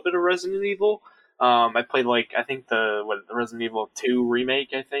a little bit of Resident Evil. I played like I think the Resident Evil 2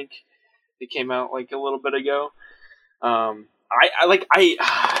 remake. I think it came out like a little bit ago.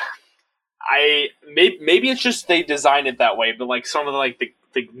 Maybe it's just they designed it that way, but like some of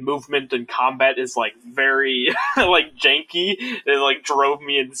the movement and combat is like very like janky. It like drove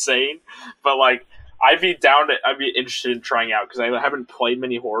me insane. But like I'd be interested in trying out because I haven't played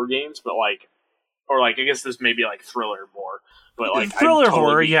many horror games, but like I guess this may be like thriller more. But like thriller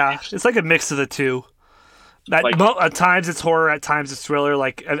horror, yeah, it's like a mix of the two. At times it's horror, at times it's thriller.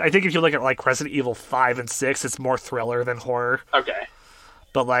 Like I think if you look at like Resident Evil 5 and 6, it's more thriller than horror. Okay,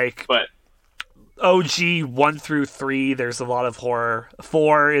 but OG 1 through 3, there's a lot of horror.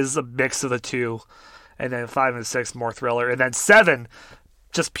 4 is a mix of the two, and then 5 and 6 more thriller, and then 7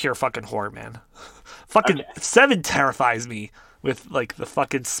 just pure fucking horror, man. Fucking 7 terrifies me with like the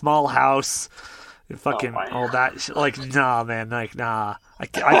fucking small house. Fucking all that shit. Like, nah, man. Like, nah. I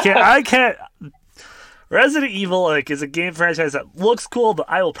can't. Resident Evil, like, is a game franchise that looks cool, but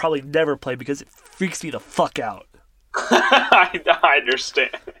I will probably never play because it freaks me the fuck out. I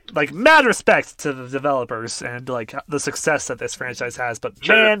understand. Like, mad respect to the developers and, like, the success that this franchise has, but,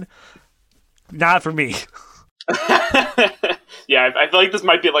 man, not for me. Yeah, I feel like this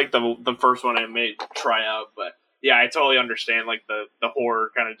might be, like, the first one I may try out, but, yeah, I totally understand, like, the horror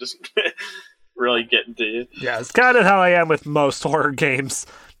kind of just... really getting to you. Yeah, it's kind of how I am with most horror games.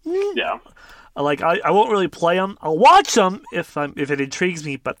 Yeah. Like, I won't really play them. I'll watch them if it intrigues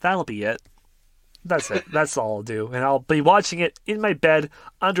me, but that'll be it. That's it. That's all I'll do. And I'll be watching it in my bed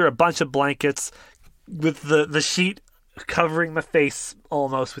under a bunch of blankets with the sheet covering my face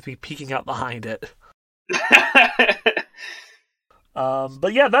almost with me peeking out behind it.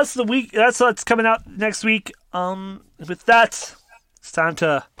 But yeah, that's the week. That's what's coming out next week. With that, it's time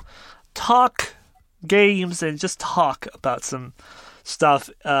to talk games and just talk about some stuff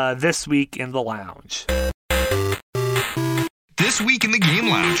this week in the lounge. This week in the Game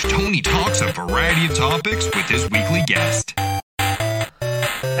Lounge, Tony talks a variety of topics with his weekly guest.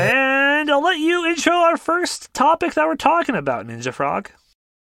 And I'll let you intro our first topic that we're talking about, NinjaFrog.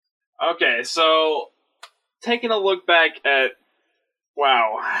 Okay, so taking a look back at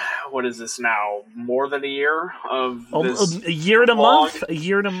what is this now? More than a year of this a year and a month. A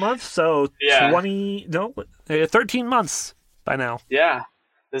year and a month. So yeah. 13 months by now. Yeah,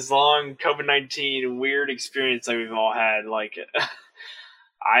 this long COVID-19 weird experience that we've all had. Like,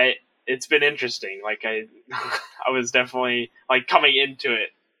 it's been interesting. Like I was definitely like coming into it.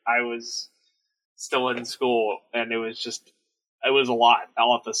 I was still in school, and it was a lot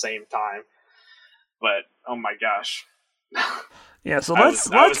all at the same time. But oh my gosh. Yeah, so let's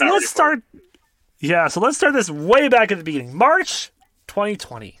start. Yeah, so let's start this way back at the beginning, March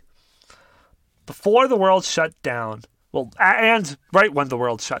 2020, before the world shut down. Well, and right when the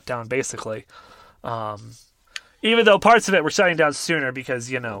world shut down, basically. Even though parts of it were shutting down sooner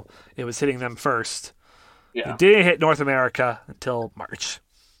because it was hitting them first. Yeah. It didn't hit North America until March,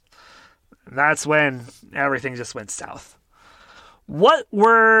 and that's when everything just went south. What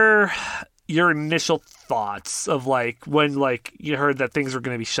were your initial thoughts of like when like you heard that things were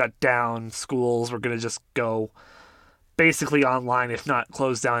going to be shut down, schools were going to just go basically online, if not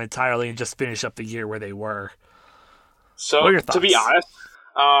close down entirely, and just finish up the year where they were? So to be honest,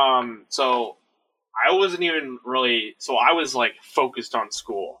 so I wasn't even really. So I was like focused on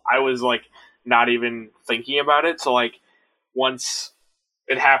school. I was like not even thinking about it. So like once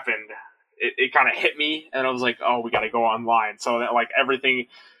it happened, it kind of hit me, and I was like, oh, we got to go online. So that like everything.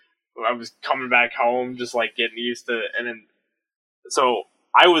 I was coming back home, just like getting used to it. And then, so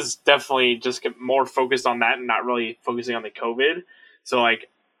I was definitely just more focused on that and not really focusing on the COVID. So like,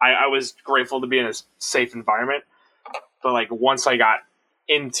 I was grateful to be in a safe environment, but like once I got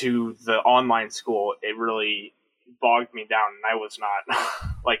into the online school, it really bogged me down, and I was not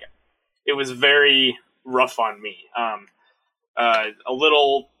like, it was very rough on me. A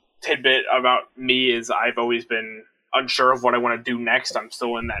little tidbit about me is I've always been unsure of what I want to do next. I'm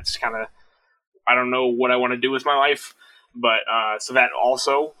still in that kind of, I don't know what I want to do with my life, but so that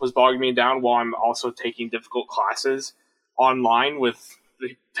also was bogging me down while I'm also taking difficult classes online with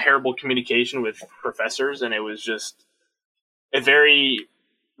the terrible communication with professors, and it was just a very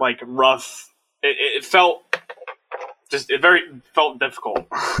like rough. It felt it very felt difficult,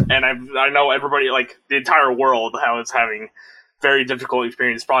 and I know everybody, like the entire world, how it's having very difficult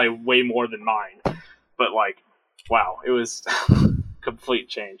experience, probably way more than mine. But like, wow, it was complete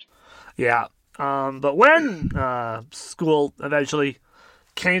change. Yeah. But when school eventually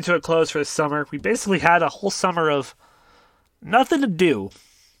came to a close for the summer, we basically had a whole summer of nothing to do.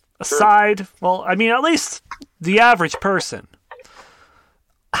 Aside, well, I mean, at least the average person.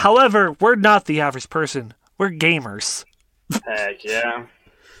 However, we're not the average person. We're gamers. Heck yeah.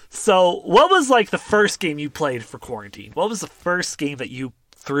 So, what was like the first game you played for quarantine? What was the first game that you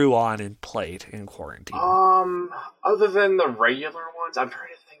threw on and played in quarantine? Other than the regular ones, I'm trying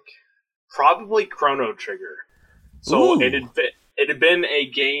to think. Probably Chrono Trigger. So Ooh. it had been a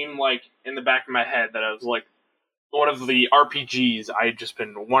game like in the back of my head that I was like one of the RPGs I had just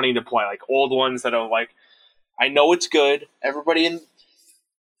been wanting to play, like old ones that are like, I know it's good. Everybody in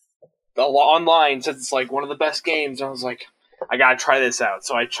the online says it's like one of the best games. And I was like, I gotta try this out.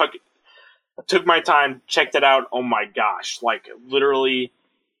 So I took my time, checked it out. Oh my gosh. Like, literally,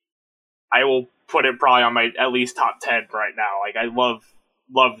 I will put it probably on my at least top 10 right now. Like, I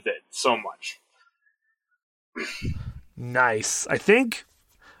loved it so much. Nice. I think,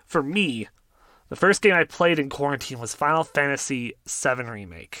 for me, the first game I played in quarantine was Final Fantasy VII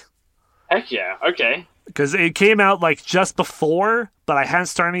Remake. Heck yeah. Okay. Because it came out like just before, but I hadn't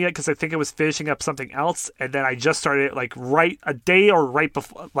started it yet because I think it was finishing up something else, and then I just started it like right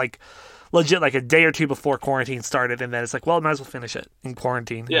before, like legit like a day or two before quarantine started, and then it's like, well, I might as well finish it in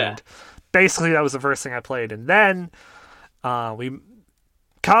quarantine. Yeah. And basically that was the first thing I played, and then we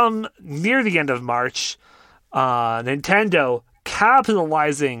come near the end of March, Nintendo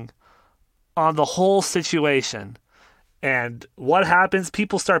capitalizing on the whole situation. And what happens?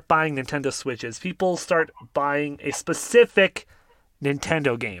 People start buying Nintendo Switches. People start buying a specific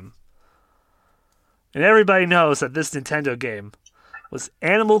Nintendo game. And everybody knows that this Nintendo game was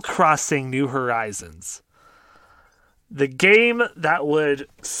Animal Crossing New Horizons. The game that would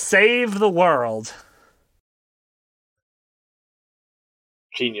save the world.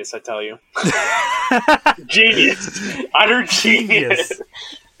 Genius, I tell you. Genius. Utter genius.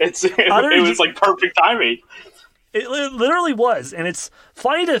 It was like perfect timing. It literally was, and it's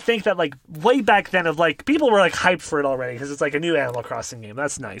funny to think that, like, way back then, of like people were like hyped for it already because it's like a new Animal Crossing game.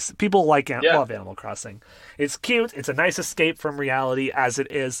 That's nice. People love Animal Crossing. It's cute. It's a nice escape from reality as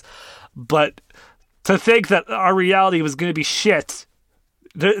it is, but to think that our reality was going to be shit,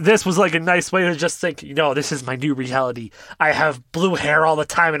 this was like a nice way to just think, this is my new reality. I have blue hair all the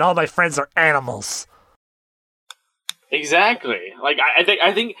time, and all my friends are animals. Exactly. Like I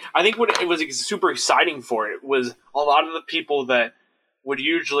think what it was super exciting for it was a lot of the people that would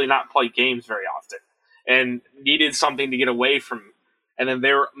usually not play games very often and needed something to get away from, and then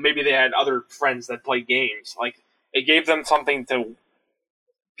maybe they had other friends that play games. Like, it gave them something to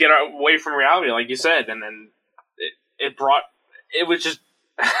get away from reality, like you said, and then it brought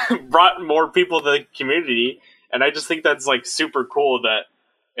more people to the community, and I just think that's like super cool that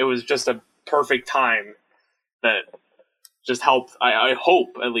it was just a perfect time that just helped, I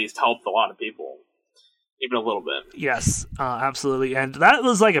hope at least helped a lot of people, even a little bit. Yes, absolutely. And that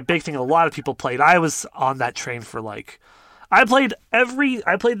was like a big thing a lot of people played. I was on that train for like, I played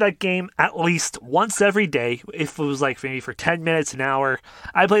that game at least once every day. If it was like maybe for 10 minutes, an hour.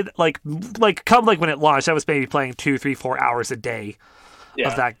 I played like when it launched, I was maybe playing 2, 3, 4 hours a day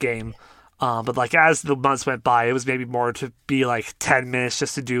of that game. But like as the months went by, it was maybe more to be like 10 minutes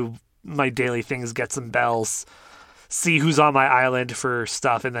just to do my daily things, get some bells, see who's on my island for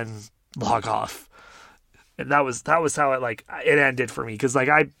stuff, and then log off. And that was how it ended for me, because like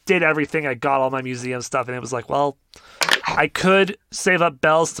I did everything, I got all my museum stuff, and it was like, well, I could save up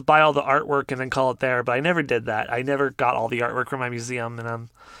bells to buy all the artwork and then call it there, but I never did that. I never got all the artwork from my museum, and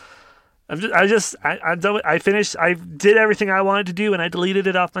I finished. I did everything I wanted to do, and I deleted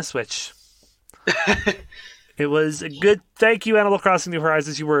it off my Switch. It was a good. Thank you, Animal Crossing New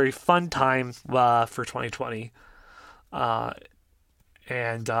Horizons. You were a fun time for 2020. I'm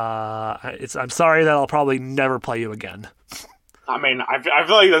sorry that I'll probably never play you again. I mean, I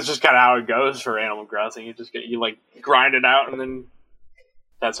feel like that's just kind of how it goes for Animal Crossing. You like grind it out, and then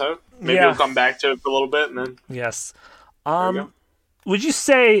that's how. Maybe you'll come back to it for a little bit, and then yes. Would you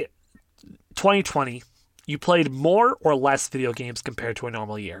say 2020 you played more or less video games compared to a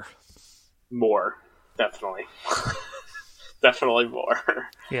normal year? More, definitely. Definitely more.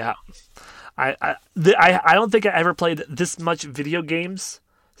 Yeah. I don't think I ever played this much video games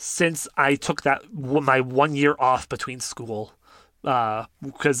since I took my 1 year off between school,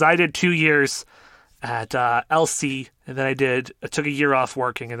 because I did 2 years at LC, and then I took a year off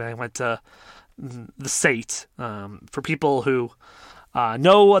working, and then I went to the SATE. For people who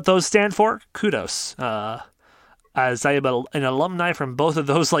know what those stand for, kudos. As I am an alumni from both of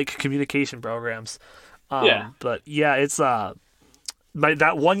those like communication programs. But yeah, it's that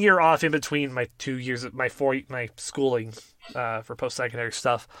 1 year off in between my 2 years of my schooling for post-secondary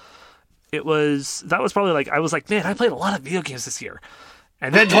stuff. That was probably like, I was like, man, I played a lot of video games this year.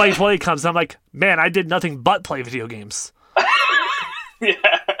 And then 2020 comes and I'm like, man, I did nothing but play video games. Yeah.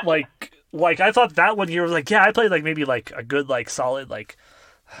 Like I thought that 1 year was like, yeah, I played like maybe like a good like solid like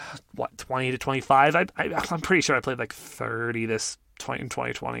 20 to 25. I'm pretty sure I played like 30 in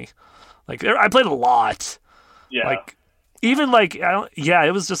 2020. Like I played a lot. Yeah. Like even like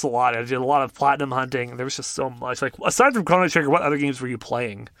it was just a lot. I did a lot of platinum hunting. There was just so much. Like aside from Chrono Trigger, what other games were you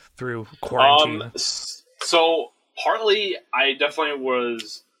playing through quarantine? So partly, I definitely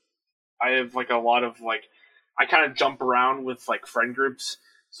was. I have like a lot of like, I kind of jump around with like friend groups.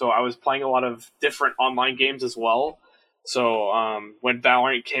 So I was playing a lot of different online games as well. So when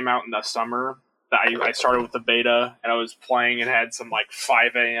Valorant came out in the summer, I started with the beta and I was playing and had some like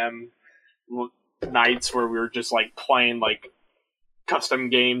 5 a.m. nights where we were just like playing like custom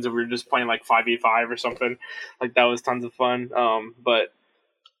games and we were just playing like 5v5 or something. Like that was tons of fun. But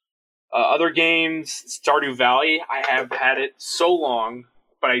other games, Stardew Valley, I have had it so long,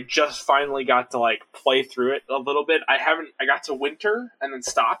 but I just finally got to like play through it a little bit. I got to winter and then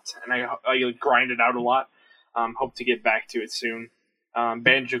stopped, and I grinded out a lot. Hope to get back to it soon.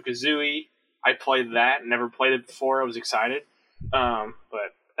 Banjo-Kazooie, I played that. Never played it before. I was excited.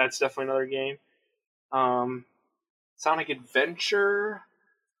 But that's definitely another game. Sonic Adventure,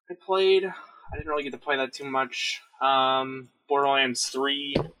 I played. I didn't really get to play that too much. Borderlands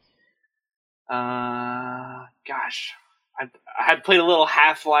 3. Gosh. I had played a little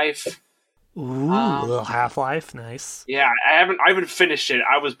Half-Life. Ooh, a little Half-Life, nice. Yeah, I haven't finished it.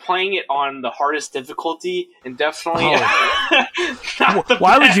 I was playing it on the hardest difficulty, and definitely.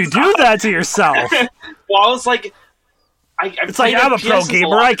 Why would you do that to yourself? Well, I was like, it's like I'm a pro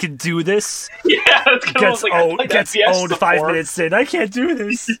gamer. I can do this. Yeah, it's kind of like gets owned 5 minutes in. I can't do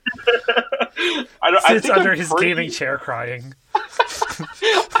this. Sits under his gaming chair crying.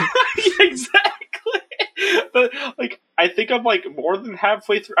 Exactly. But like, I think I'm like more than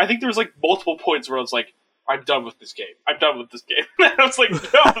halfway through. I think there's like multiple points where I was like, I'm done with this game. And I was like, no,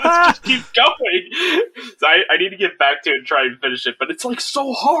 let's just keep going. So I need to get back to it and try and finish it. But it's like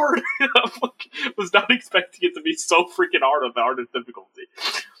so hard. I was not expecting it to be so freaking hard on the hardest difficulty.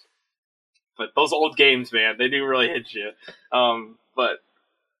 But those old games, man, they do really hit you. But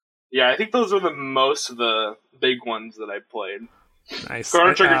yeah, I think those are most of the big ones that I played. Nice.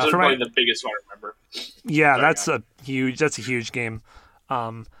 Chrono Trigger's probably the biggest one I remember. Yeah, that's a huge game.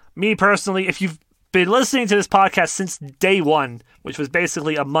 Me personally, if you've been listening to this podcast since day one, which was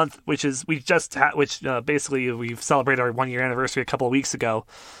basically a month, basically we've celebrated our 1 year anniversary a couple of weeks ago.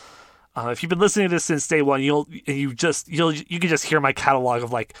 If you've been listening to this since day one, you can just hear my catalog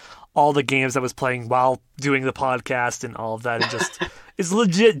of like all the games I was playing while doing the podcast and all of that, and just it's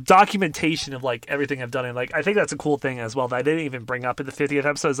legit documentation of like everything I've done. And like I think that's a cool thing as well that I didn't even bring up in the 50th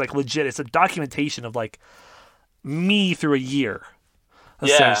episode. Is like legit, it's a documentation of like me through a year,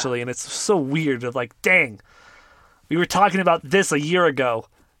 essentially. Yeah. And it's so weird of like, dang, we were talking about this a year ago,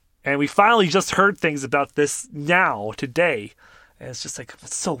 and we finally just heard things about this now today. And it's just like,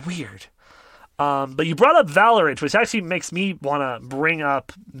 it's so weird. But you brought up Valorant, which actually makes me want to bring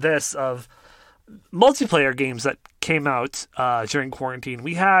up this of multiplayer games that came out during quarantine.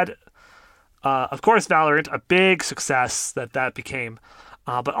 We had, of course, Valorant, a big success that became.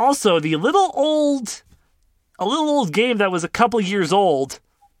 But also the little old game that was a couple years old,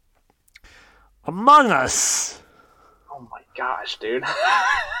 Among Us. Oh my gosh, dude.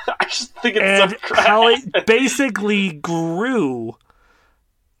 I just think it's and so crap. How it basically grew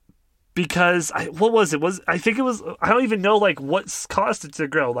because what was it? I think it was, I don't even know like what's caused it to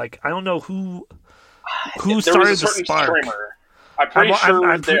grow. Like I don't know who started the spark. Streamer. I'm pretty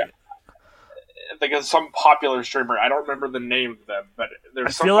sure like some popular streamer. I don't remember the name of them, but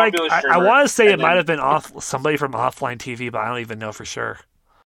there's some popular streamer. I want to say it might have been somebody from Offline TV, but I don't even know for sure.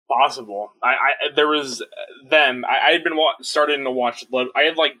 Possible. There was them. I had been starting to watch. I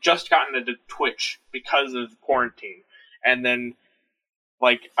had like just gotten into Twitch because of quarantine, and then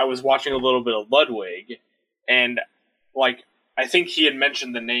like I was watching a little bit of Ludwig, and like I think he had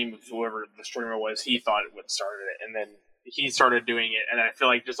mentioned the name of whoever the streamer was. He thought it would start it, and then he started doing it, and I feel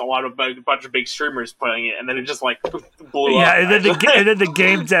like just a bunch of big streamers playing it, and then it just like blew up. Yeah, and then the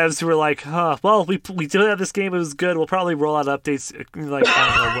game devs were like, well, we did have this game, it was good, we'll probably roll out updates, like,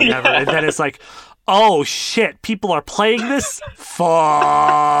 I don't know, whatever. Yeah. And then it's like, oh shit, people are playing this?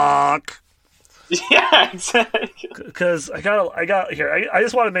 Fuck. Yeah, exactly. Because I got here. I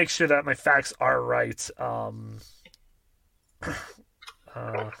just want to make sure that my facts are right.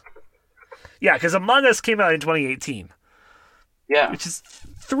 Yeah, because Among Us came out in 2018. Yeah. Which is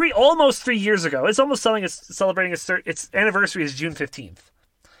almost 3 years ago. It's almost celebrating its anniversary is June 15th.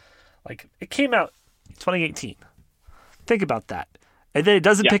 Like, it came out in 2018. Think about that. And then it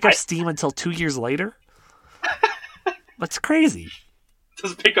doesn't pick up Steam until 2 years later? That's crazy. It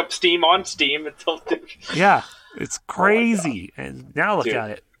doesn't pick up Steam on Steam until... Yeah, it's crazy. And now look at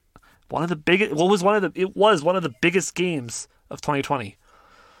it. One of the biggest... It was one of the biggest games of 2020.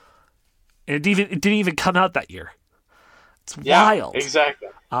 And it didn't even come out that year. It's wild. Exactly.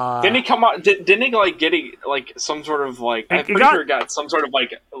 Didn't it come out? Didn't it get some sort of I'm pretty sure it got some sort of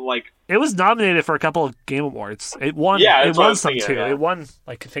like. It was nominated for a couple of Game Awards. It won. Yeah, it won some too. Yeah. It won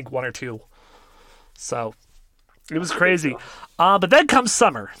I think 1 or 2. So it was crazy. But then comes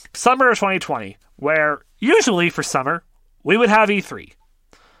summer of 2020, where usually for summer we would have E3.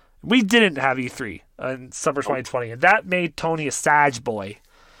 We didn't have E3 in summer 2020, and that made Tony a sad boy.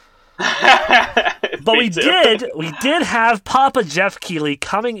 But we did have Papa Jeff Keighley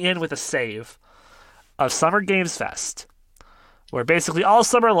coming in with a save of Summer Games Fest, where basically all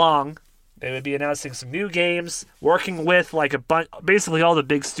summer long they would be announcing some new games, working with basically all the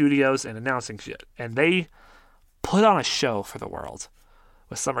big studios and announcing shit. And they put on a show for the world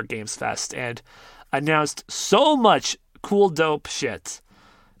with Summer Games Fest and announced so much cool, dope shit.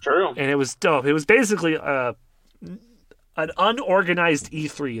 True. And it was dope. It was basically an unorganized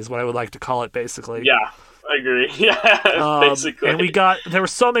E3 is what I would like to call it, basically. Yeah, I agree. Yeah, basically. And there were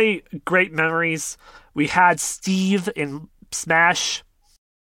so many great memories. We had Steve in Smash.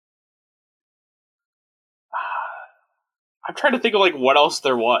 I'm trying to think of what else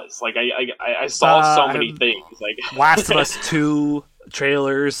there was. I saw so many things. Last of Us 2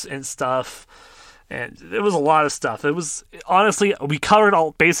 trailers and stuff. And it was a lot of stuff. It was, honestly, we covered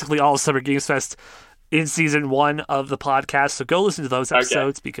basically all Summer Games Fest in season 1 of the podcast, so go listen to those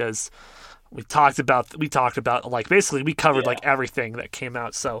episodes because we talked about basically we covered everything that came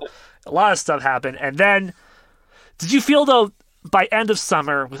out. So a lot of stuff happened. And then did you feel though by end of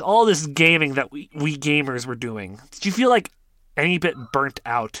summer with all this gaming that we gamers were doing, did you feel like any bit burnt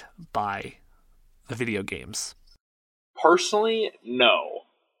out by the video games? Personally, no.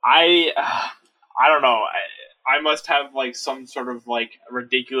 I don't know. I must have some sort of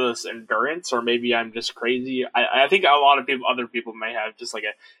ridiculous endurance, or maybe I'm just crazy. I think a lot of other people may have just a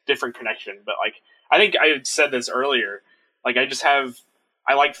different connection, but I think I said this earlier.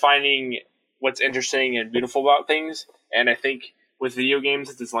 I like finding what's interesting and beautiful about things, and I think with video games,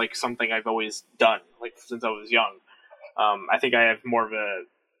 it's something I've always done since I was young. I think I have more of a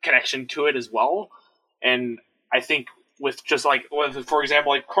connection to it as well, and I think with just for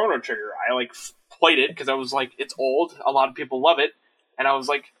example, Chrono Trigger, I played it because I was it's old, a lot of people love it, and I was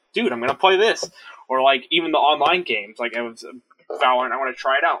dude, I'm gonna play this. Or even the online games, I was Valorant, I want to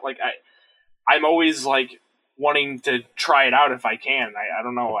try it out. I'm always wanting to try it out if I can. I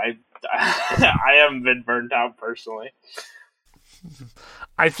don't know, I haven't been burnt out personally.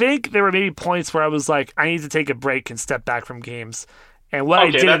 I think there were maybe points where I was I need to take a break and step back from games, and what I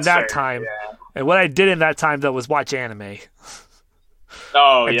did in that time, and what I did in that time though was watch anime.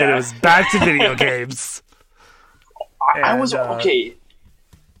 Oh, and then it was back to video games. I was okay.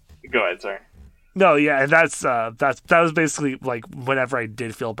 Go ahead, sorry. No, yeah, and that was basically whenever I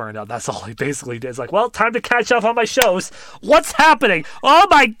did feel burned out, that's all I basically did. It's well, time to catch up on my shows. What's happening? Oh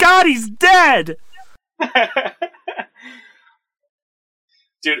my god, he's dead!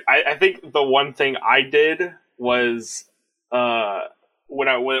 Dude, I think the one thing I did was when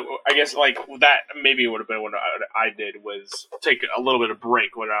I guess that maybe it would have been what I did was take a little bit of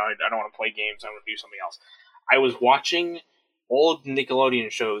break when I don't want to play games, I want to do something else. I was watching all of the Nickelodeon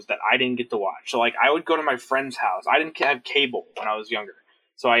shows that I didn't get to watch. So I would go to my friend's house. I didn't have cable when I was younger,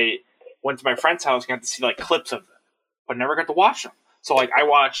 so I went to my friend's house and got to see clips of them, but never got to watch them. So I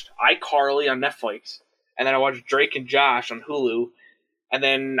watched iCarly on Netflix, and then I watched Drake and Josh on Hulu. And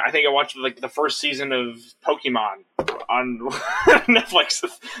then I think I watched the first season of Pokemon on Netflix.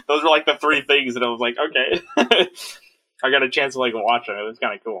 Those were the 3 things that I was okay. I got a chance to watch it. It was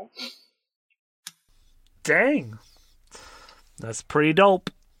kind of cool. Dang. That's pretty dope.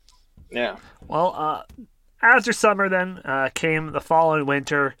 Yeah. Well, after summer then came the fall and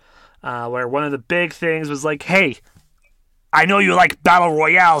winter, where one of the big things was hey, I know you like battle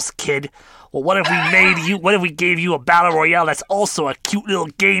royales, kid. Well, what if we gave you a battle royale that's also a cute little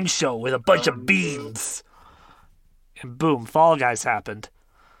game show with a bunch of beans? And boom, Fall Guys happened.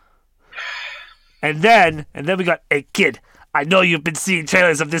 And then we got, hey kid, I know you've been seeing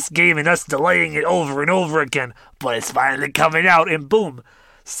trailers of this game and us delaying it over and over again, but it's finally coming out, and boom,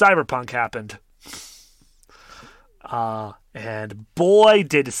 Cyberpunk happened. And boy,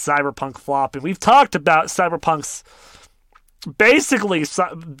 did Cyberpunk flop. And we've talked about Cyberpunk's... Basically,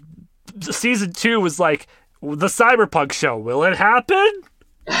 Season 2 was like the Cyberpunk show. Will it happen?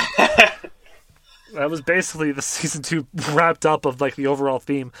 That was basically the Season 2 wrapped up of like the overall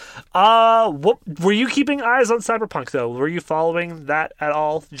theme. What were you keeping eyes on Cyberpunk, though? Were you following that at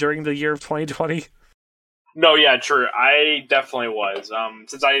all during the year of 2020? No, yeah, true. I definitely was.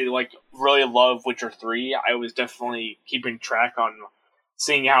 Since I really love Witcher 3, I was definitely keeping track on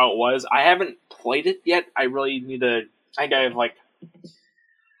seeing how it was. I haven't played it yet. I really need to. I think I have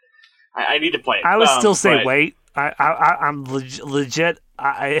I need to play it. I would still say wait. I'm legit.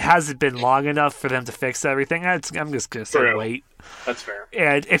 It hasn't been long enough for them to fix everything. I'm just gonna say wait. That's fair.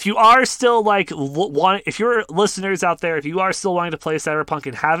 And if you are still if you're listeners out there, if you are still wanting to play Cyberpunk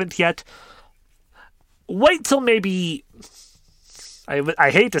and haven't yet, wait till maybe.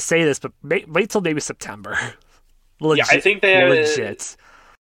 I hate to say this, but wait till maybe September. Legit, yeah, I think legit.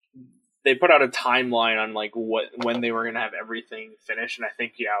 They put out a timeline on when they were gonna have everything finished, and I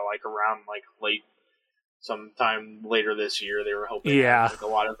think around late. Sometime later this year, they were hoping to have, a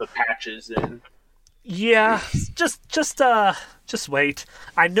lot of the patches in. Yeah, just wait.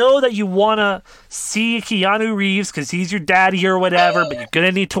 I know that you want to see Keanu Reeves because he's your daddy or whatever, but you're going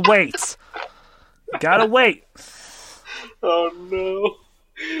to need to wait. You gotta wait. Oh,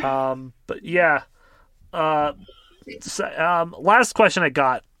 no. But yeah. Last question I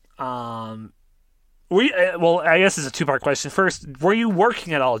got. I guess it's a two-part question. First, were you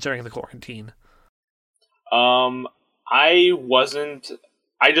working at all during the quarantine? I wasn't.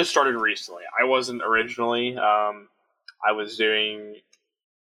 I just started recently. I wasn't originally. I was doing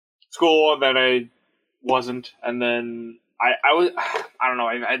school, and then I wasn't, and then I was. I don't know.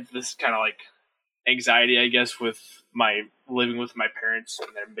 I had this kind of anxiety, I guess, with my living with my parents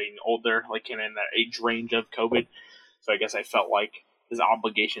and them being older, in that age range of COVID. So I guess I felt like this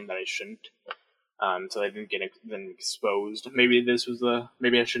obligation that I shouldn't. So I didn't get exposed. Maybe I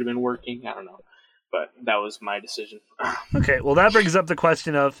should have been working. I don't know. But that was my decision. Okay, well, that brings up the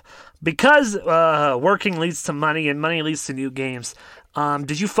question of, because working leads to money and money leads to new games,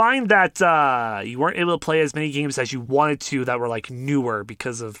 did you find that you weren't able to play as many games as you wanted to that were newer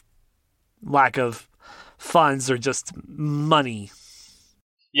because of lack of funds or just money?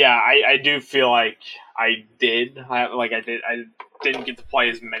 Yeah, I do feel like I did. I didn't get to play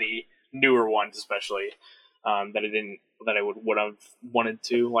as many newer ones, especially that I would have wanted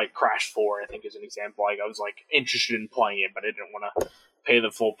to, Crash 4, I think, is an example. I was interested in playing it, but I didn't want to pay the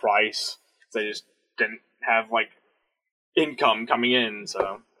full price because I just didn't have income coming in.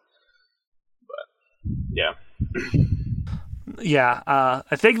 So, but yeah, yeah.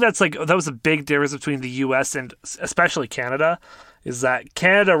 I think that was a big difference between the U.S. and especially Canada. Is that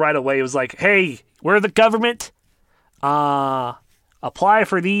Canada right away was like, "Hey, we're the government. Apply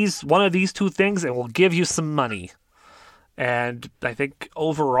for one of these two things, and we'll give you some money." And I think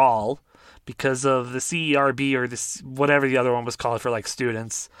overall, because of the CERB or this whatever the other one was called for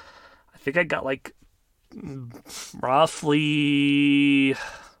students, I think I got roughly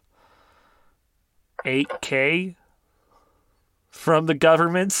 $8,000 from the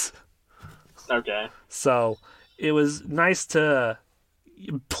government. Okay. So it was nice to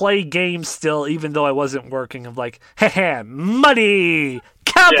play games still, even though I wasn't working. Of haha, money,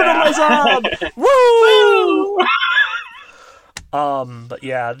 capitalism, yeah. Woo! But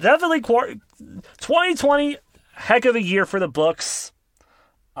yeah, definitely 2020, heck of a year for the books.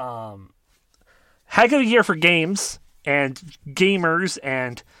 Heck of a year for games and gamers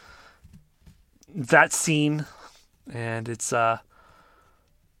and that scene. And it's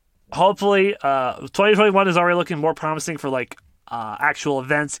hopefully 2021 is already looking more promising for actual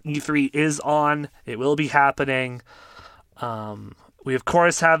events. E3 is on. It will be happening. We, of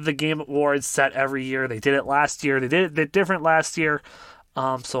course, have the Game Awards set every year. They did it last year. They did it a bit different last year.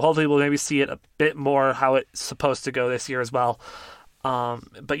 So hopefully we'll maybe see it a bit more how it's supposed to go this year as well.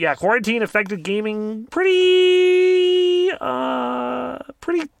 But yeah, quarantine affected gaming pretty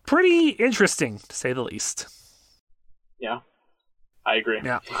interesting, to say the least. Yeah, I agree.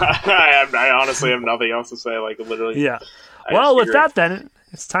 Yeah. I honestly have nothing else to say. Literally. Yeah. Well, with that, then,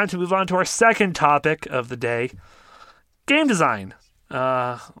 it's time to move on to our second topic of the day. Game design.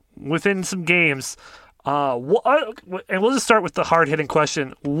 Within some games, and we'll just start with the hard-hitting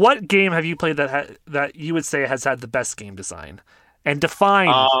question: what game have you played that you would say has had the best game design? And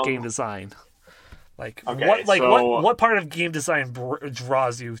define game design. Okay, what part of game design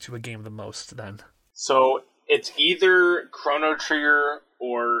draws you to a game the most? Then, so it's either Chrono Trigger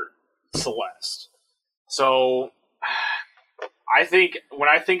or Celeste. So I think when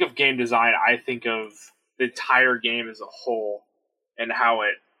I think of game design, I think of the entire game as a whole and how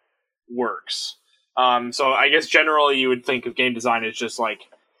it works. So I guess generally you would think of game design as just like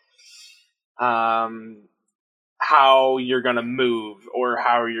how you're gonna move, or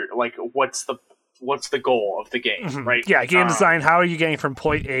how you're like what's the goal of the game, right? Yeah, game design. How are you getting from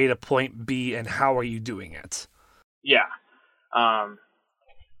point A to point B, and how are you doing it? Yeah,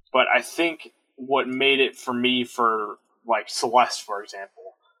 but I think what made it for me for like Celeste, for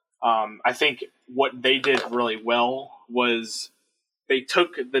example, I think what they did really well was they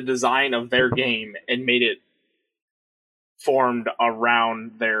took the design of their game and made it formed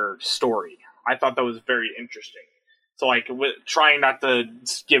around their story. I thought that was very interesting. So, like, trying not to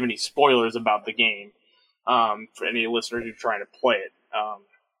give any spoilers about the game for any listeners who are trying to play it,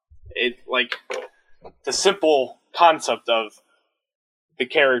 it like the simple concept of the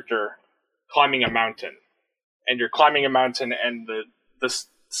character climbing a mountain, and you're climbing a mountain, and the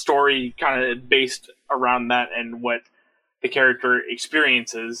story kind of based around that and what the character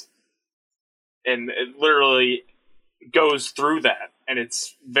experiences, and it literally goes through that, and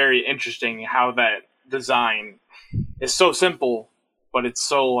it's very interesting how that design is so simple, but it's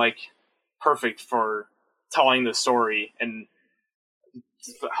so like perfect for telling the story and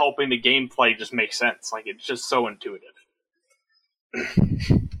helping the gameplay just make sense. Like, it's just so intuitive.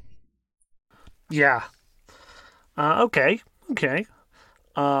 Yeah. Okay.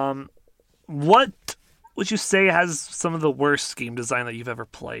 What would you say has some of the worst game design that you've ever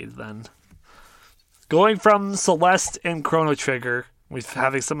played, then? Going from Celeste and Chrono Trigger, with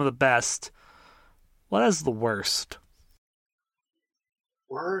having some of the best, what is the worst?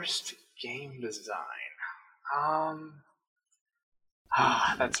 Worst game design?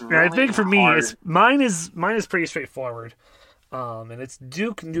 That's really I think for me, hard. mine is pretty straightforward, and it's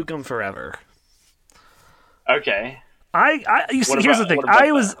Duke Nukem Forever. Okay. Here's the thing.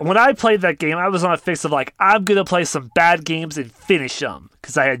 When I played that game, I was on a fix of like, I'm gonna play some bad games and finish them,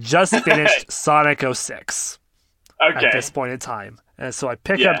 because I had just finished Sonic 06 at this point in time, and so I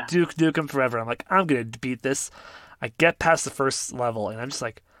pick up Duke Nukem Forever. I'm like, I'm gonna beat this. I get past the first level, and I'm just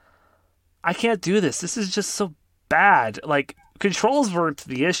like, I can't do this. This is just so bad. Like, controls weren't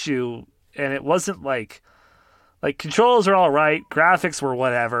the issue, and it wasn't like controls are all right. Graphics were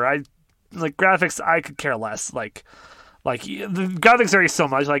whatever. Graphics, I could care less. Like the graphics vary so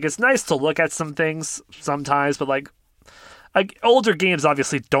much. Like, it's nice to look at some things sometimes, but like older games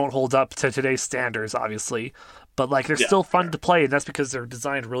obviously don't hold up to today's standards, obviously. But like, they're still fun to play, and that's because they're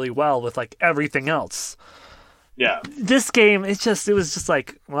designed really well with like everything else. Yeah. This game, it was just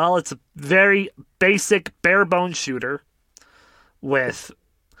like, well, it's a very basic, bare bones shooter with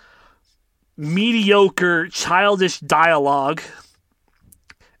mediocre, childish dialogue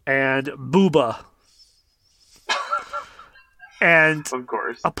and booba. And of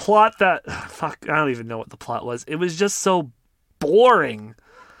course, a plot that, fuck, I don't even know what the plot was. It was just so boring.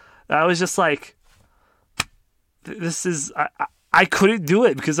 I was just like, this is, I couldn't do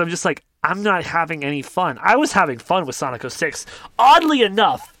it, because I'm just like, I'm not having any fun. I was having fun with Sonic 06. Oddly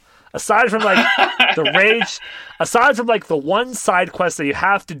enough, aside from like the rage, aside from like the one side quest that you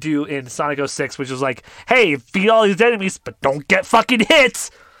have to do in Sonic 06, which was like, hey, beat all these enemies, but don't get fucking hit.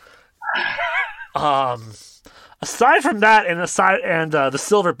 Aside from that, and the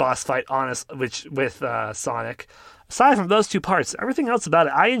silver boss fight, with Sonic. Aside from those two parts, everything else about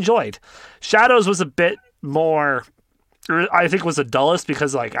it I enjoyed. Shadows was a bit more, I think, was the dullest,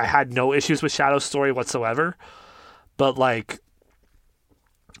 because like I had no issues with Shadow's story whatsoever. But like,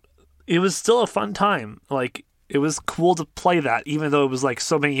 it was still a fun time. Like, it was cool to play that, even though it was like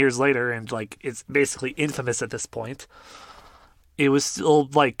so many years later, and like it's basically infamous at this point. It was still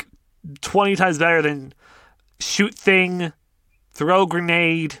like 20 times better than shoot thing, throw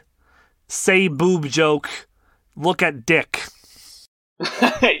grenade, say boob joke, look at dick.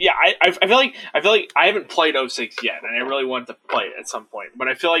 Yeah, I feel like I haven't played 06 yet, and I really want to play it at some point. But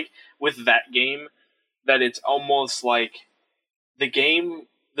I feel like with that game, that it's almost like the game,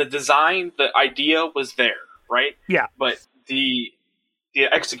 the design, the idea was there, right? Yeah. But the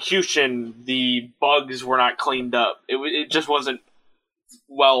execution, the bugs were not cleaned up. It just wasn't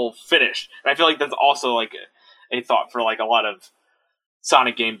well finished. And I feel like that's also like a thought for like a lot of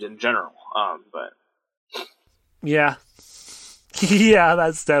Sonic games in general. But yeah. Yeah,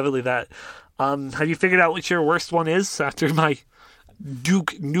 that's definitely that. Have you figured out what your worst one is after my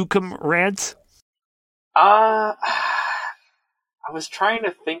Duke Nukem rant? I was trying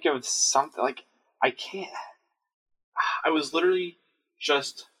to think of something, like, I can't. I was literally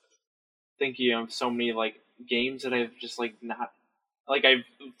just thinking of so many like games that I've just like not like I've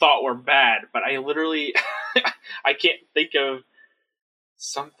thought were bad, but I literally I can't think of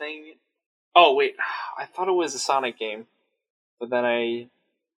something. Oh wait, I thought it was a Sonic game, but then I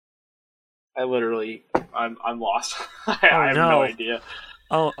literally I'm lost. I have no idea.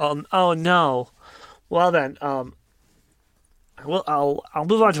 Oh no. Well then, I'll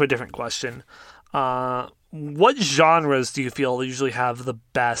move on to a different question. What genres do you feel usually have the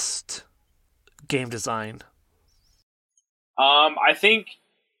best game design? I think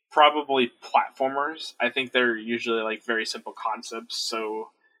probably platformers. I think they're usually like very simple concepts, so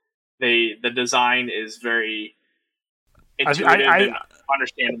the design is very intuitive and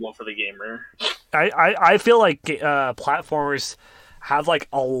understandable for the gamer. I feel like platformers have like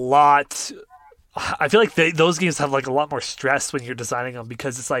a lot. I feel like those games have like a lot more stress when you're designing them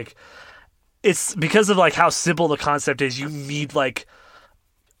because it's because of like how simple the concept is. You need like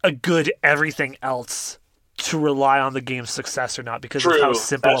a good everything else to rely on the game's success or not because of how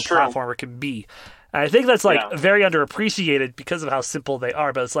simple a platformer can be. And I think that's like very underappreciated because of how simple they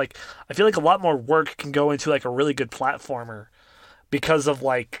are. But it's like I feel like a lot more work can go into like a really good platformer because of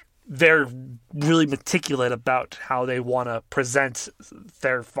like they're really meticulous about how they want to present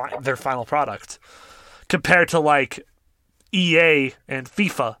their final product compared to like EA and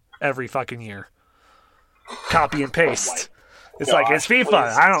FIFA every fucking year. Copy and paste. It's like, it's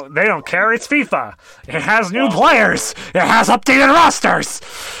FIFA. They don't care. It's FIFA. It has new players. It has updated rosters.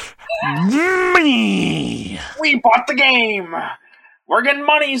 Money. We bought the game. We're getting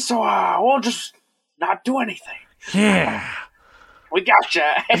money, so we'll just not do anything. Yeah. We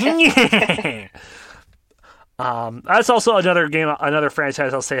gotcha. Yeah. That's also another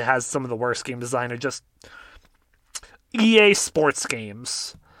franchise I'll say has some of the worst game design. Or just EA sports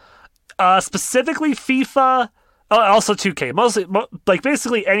games. Specifically FIFA. Also 2K. Mostly, like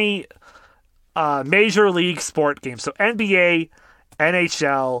basically any major league sport game. So NBA,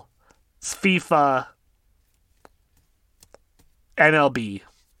 NHL, FIFA, MLB.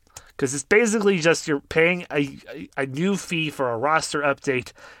 Because it's basically just you're paying a new fee for a roster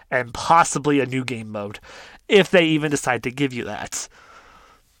update and possibly a new game mode. If they even decide to give you that.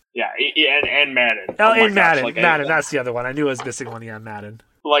 Yeah, and Madden. Oh, and Madden. Gosh, Madden, that's the other one. I knew I was missing one. Yeah, Madden.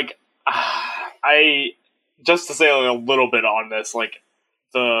 Like, just to say a little bit on this, like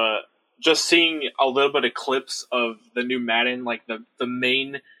just seeing a little bit of clips of the new Madden, like the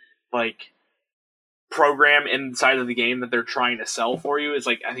main like program inside of the game that they're trying to sell for you is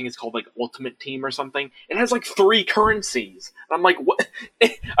like I think it's called like Ultimate Team or something. It has like 3 currencies. And I'm like, what?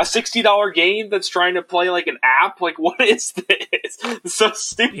 A $60 game that's trying to play like an app? Like, what is this? It's so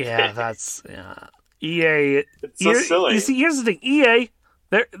stupid. Yeah, that's EA. It's so silly. You see, here's the thing,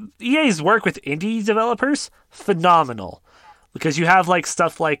 EA's work with indie developers, phenomenal. Because you have like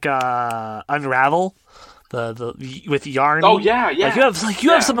stuff like Unravel, the with Yarn. Oh yeah. Like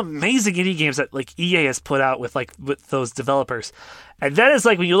you have some amazing indie games that like EA has put out with those developers. And then it's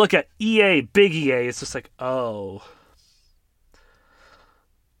like when you look at EA, big EA, it's just like, oh,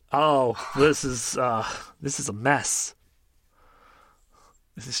 this is a mess.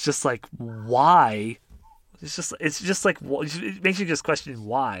 It's just like, why? It's just like it makes you just question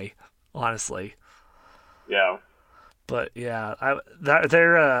why, honestly. Yeah. But yeah,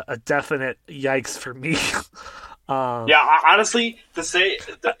 they're a definite yikes for me. Honestly, to say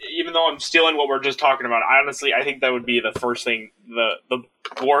even though I'm stealing what we're just talking about, I think that would be the first thing, the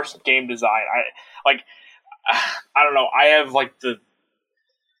worst game design. I don't know.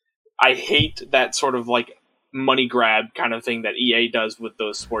 I hate that sort of like money grab kind of thing that EA does with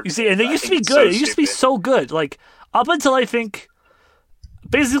those sports. You see, and they used to be good. It used to be so good. Like up until I think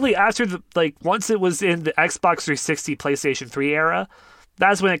basically after once it was in the Xbox 360, PlayStation 3 era,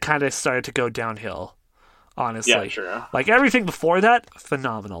 that's when it kind of started to go downhill. Honestly, yeah, sure. Like everything before that,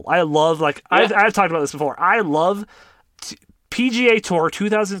 phenomenal. I love I've talked about this before. I love PGA Tour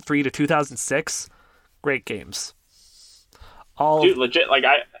 2003 to 2006. Great games. Dude, legit.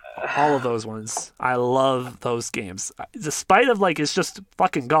 All of those ones. I love those games. Despite of it's just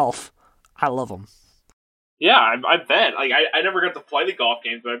fucking golf. I love them. Yeah, I bet. I never got to play the golf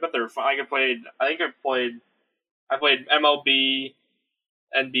games, but I bet they're fun. I played MLB,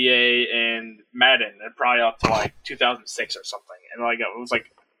 NBA, and Madden, and probably up to 2006 or something. And it was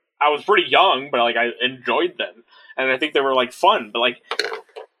I was pretty young, but I enjoyed them, and I think they were fun. But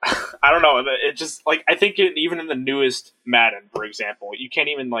I don't know. It just I think even in the newest Madden, for example, you can't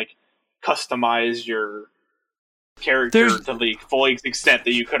even customize your character to the full extent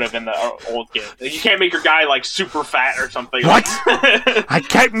that you could have in the old game. You can't make your guy like super fat or something. What? I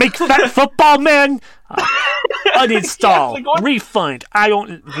can't make fat football, man. Uninstall. Yeah, like, refund. I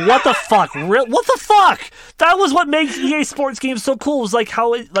don't. What the fuck? What the fuck? That was what made EA Sports games so cool. It was like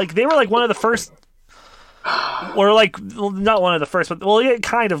how they were like one of the first, or like not one of the first, but yeah,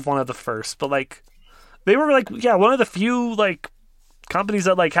 kind of one of the first, but like they were like one of the few like companies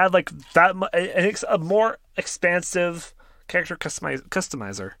that like had like that a more expansive character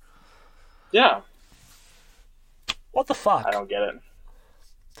customizer. Yeah. What the fuck? I don't get it.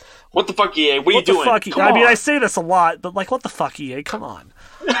 What the fuck, EA? What are you doing? Fuck, I mean, I say this a lot, but like, what the fuck, EA? Come on.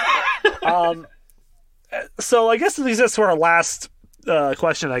 So I guess it leads us to our last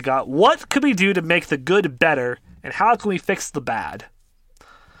question I got. What could we do to make the good better, and how can we fix the bad?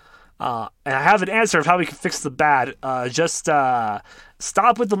 And I have an answer of how we can fix the bad. Just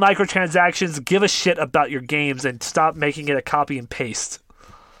stop with the microtransactions, give a shit about your games, and stop making it a copy and paste.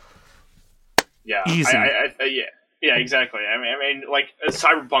 Yeah. Easy. Yeah, exactly. I mean, like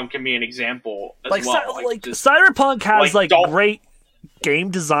Cyberpunk can be an example as like, well. Cyberpunk has like great game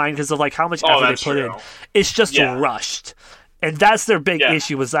design because of like how much effort they put in. It's just rushed, and that's their big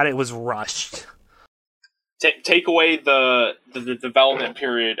issue was that it was rushed. Take away the development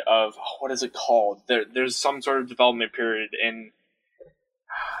period of what is it called? There's some sort of development period in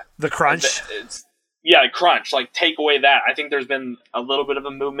the crunch. Crunch. Like take away that. I think there's been a little bit of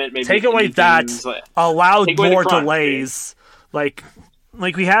a movement. Maybe take away that. Allowed more delays. Like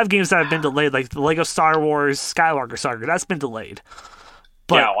we have games that have been delayed, like the Lego Star Wars Skywalker Saga. That's been delayed.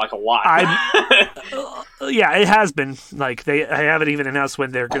 But like a lot. It has been. Like I haven't even announced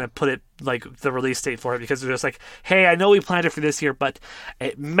when they're going to put it, like the release date for it, because they're just like, hey, I know we planned it for this year, but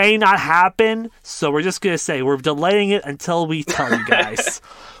it may not happen. So we're just going to say we're delaying it until we tell you guys.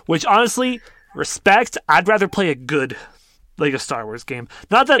 Which honestly, respect. I'd rather play a good Lego Star Wars game.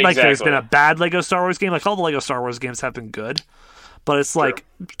 Not that like there's been a bad Lego Star Wars game. Like all the Lego Star Wars games have been good, but it's like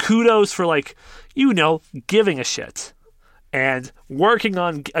kudos for like giving a shit. And working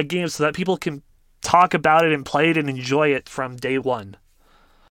on a game so that people can talk about it and play it and enjoy it from day one.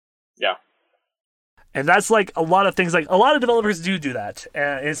 Yeah. And that's like a lot of things. Like a lot of developers do that.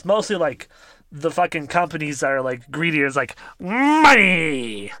 And it's mostly like the fucking companies that are like greedy. It's like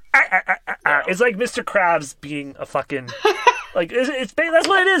money. It's like Mr. Krabs being a fucking like that's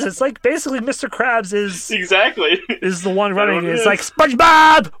what it is. It's like basically Mr. Krabs is the one running. It's like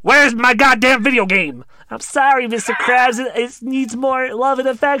SpongeBob, where's my goddamn video game? I'm sorry, Mr. Krabs. It needs more love and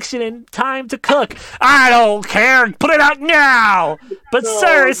affection and time to cook. I don't care. Put it out now. But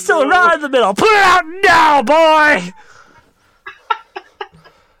sir, it's still raw in the middle. Put it out now, boy.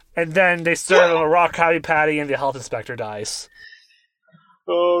 And then they serve him a raw Krabby Patty, and the health inspector dies.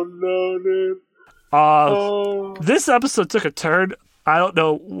 Oh no, dude. This episode took a turn. I don't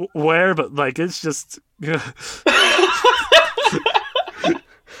know where, but like it's just.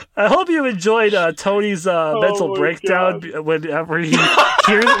 I hope you enjoyed Tony's mental breakdown whenever he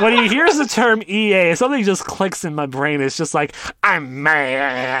hears the term EA. Something just clicks in my brain. It's just like, I'm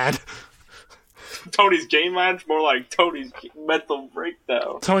mad. Tony's game lounge, more like Tony's mental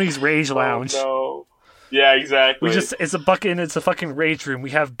breakdown. Tony's rage lounge. Oh, no. Yeah, exactly. It's a fucking rage room. We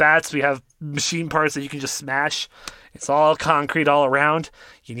have bats, we have machine parts that you can just smash. It's all concrete all around.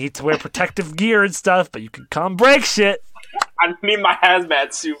 You need to wear protective gear and stuff, but you can come break shit. I need my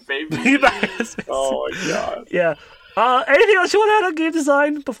hazmat suit, baby. Oh my god. Yeah. Anything else you want to add on game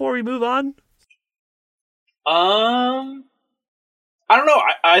design before we move on? I don't know.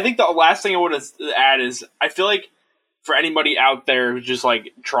 I think the last thing I want to add is I feel like for anybody out there who's just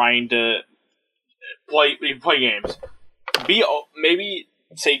like trying to play games, maybe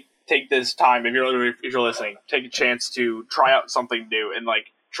take this time if you're listening, take a chance to try out something new and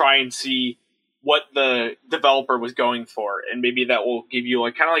like try and see what the developer was going for, and maybe that will give you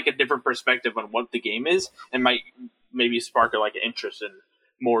like kind of like a different perspective on what the game is, and might maybe spark like an interest in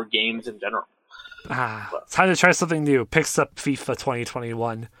more games in general. Time to try something new. Picks up FIFA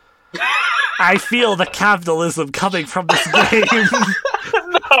 2021. I feel the capitalism coming from this game.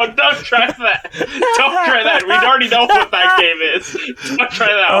 No, don't try that. Don't try that. We already know what that game is. Don't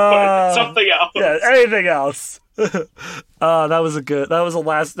try that. Something else. Yeah, anything else. That was a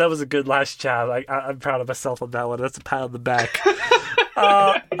good last jab. I'm proud of myself on that one. That's a pat on the back.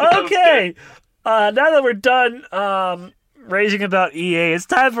 Okay. Now that we're done raging about EA, it's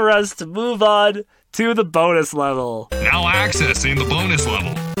time for us to move on to the bonus level. Now accessing the bonus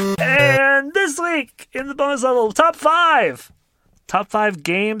level. And this week in the bonus level, top 5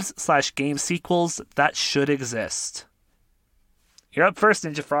 games/game sequels that should exist. You're up first,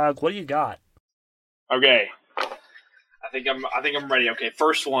 NinjaFrog. What do you got? Okay. I think I'm ready. Okay,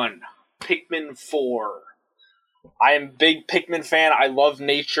 first one, Pikmin 4. I am a big Pikmin fan. I love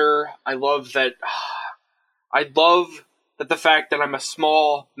nature. I love that. The fact that I'm a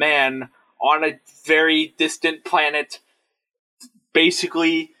small man on a very distant planet,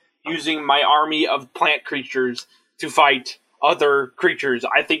 basically using my army of plant creatures to fight other creatures.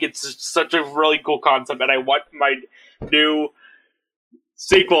 I think it's such a really cool concept, and I want my new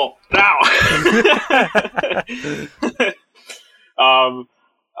sequel now.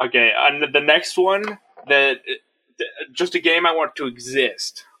 Okay, and the next one, just a game I want to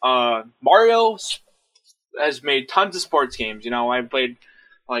exist. Mario has made tons of sports games. You know, I've played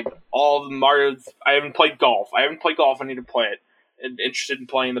like all the Mario's. I haven't played golf. I need to play it. I'm interested in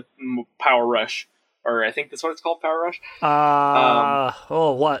playing the Power Rush, or I think that's what it's called, Power Rush.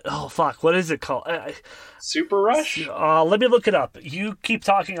 What? Oh, fuck. What is it called? Super Rush? Let me look it up. You keep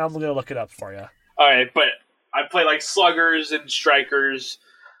talking. I'm going to look it up for you. All right, but I play like Sluggers and Strikers,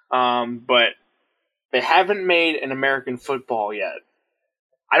 but they haven't made an American football yet.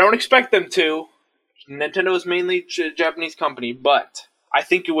 I don't expect them to. Nintendo is mainly a Japanese company, but I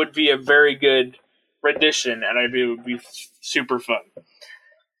think it would be a very good rendition, and it would be super fun.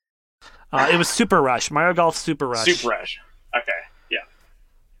 It was Super Rush. Mario Golf Super Rush. Super Rush. Okay, yeah.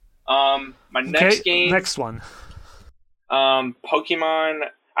 My next game... Next one. Pokemon...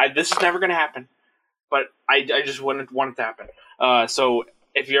 this is never going to happen, but I just want it to happen. So,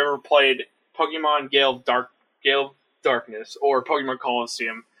 if you ever played Pokemon Gale of Darkness, or Pokemon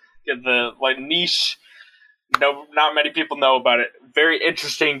Coliseum, get the niche... No, not many people know about it. Very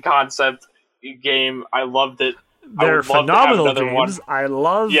interesting concept game. I loved it. They're phenomenal games. I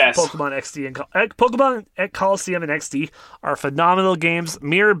love Pokemon XD and Pokemon at Coliseum and XD are phenomenal games.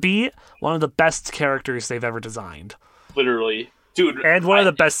 Mirror B, one of the best characters they've ever designed. Literally, dude, and one of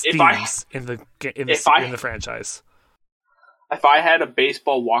the best themes in the franchise. If I had a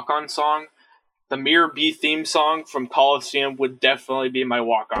baseball walk-on song, the Mirror B theme song from Coliseum would definitely be my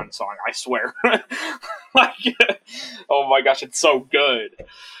walk-on song. I swear. Oh my gosh, it's so good.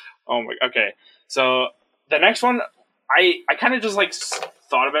 Okay. So the next one, I kind of just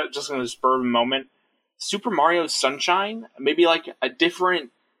thought about it just in a spur of a moment. Super Mario Sunshine, maybe like a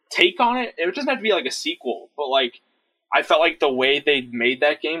different take on it. It doesn't have to be like a sequel, but I felt like the way they made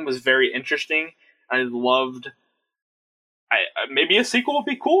that game was very interesting. I loved. Maybe a sequel would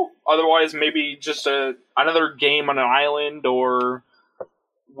be cool. Otherwise, maybe just another game on an island or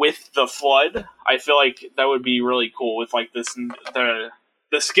with the flood. I feel like that would be really cool with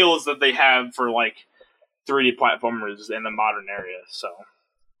the skills that they have for 3D platformers in the modern era. So,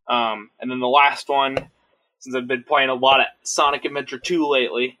 and then the last one, since I've been playing a lot of Sonic Adventure 2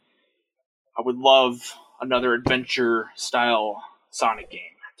 lately, I would love another adventure style Sonic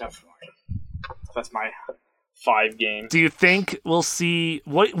game. Definitely, that's my 5 games. Do you think we'll see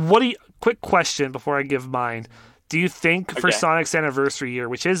what do you, quick question before I give mine. Do you think for Sonic's anniversary year,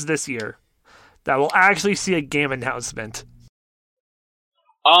 which is this year, that we'll actually see a game announcement?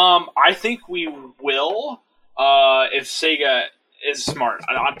 I think we will, if Sega is smart.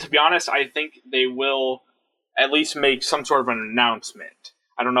 To be honest, I think they will at least make some sort of an announcement.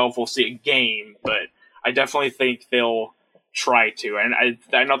 I don't know if we'll see a game, but I definitely think they'll try to. And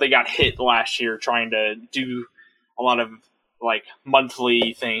I know they got hit last year trying to do a lot of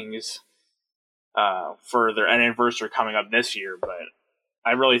monthly things for their anniversary coming up this year, but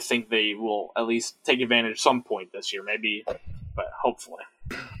I really think they will at least take advantage some point this year, maybe, but hopefully.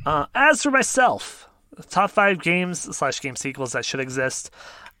 As for myself, the top 5 games / game sequels that should exist.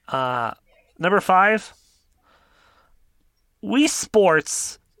 Number 5, Wii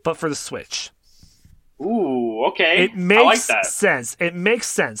Sports, but for the Switch. Ooh, okay. It makes I like that. sense. It makes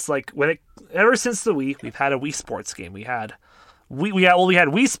sense. Ever since the Wii, we've had a Wii Sports game. We had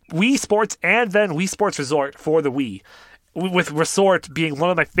Wii Sports and then Wii Sports Resort for the Wii, with Resort being one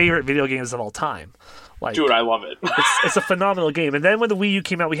of my favorite video games of all time. Dude, I love it. It's a phenomenal game. And then when the Wii U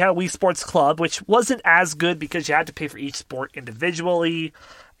came out, we had Wii Sports Club, which wasn't as good because you had to pay for each sport individually,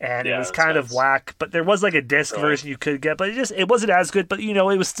 and it was kind of whack. But there was a disc version you could get, but it wasn't as good. But it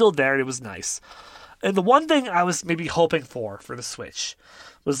was still there, and it was nice. And the one thing I was maybe hoping for the Switch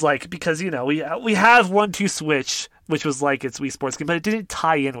was because we have 1-2 Switch, which was its Wii Sports game, but it didn't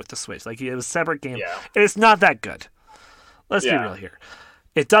tie in with the Switch. It was a separate game, and it's not that good. Let's be real here.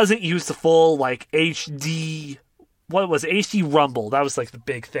 It doesn't use the full HD. What was it? HD Rumble? That was the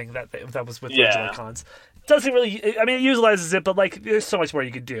big thing that was with the Joy-Cons. It doesn't really. I mean, it utilizes it, but there's so much more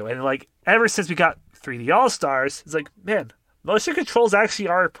you could do. And ever since we got 3D All Stars, it's man, motion controls actually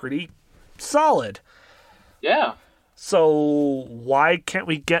are pretty solid. Yeah. So why can't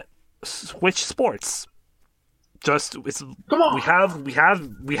we get Switch Sports? Come on.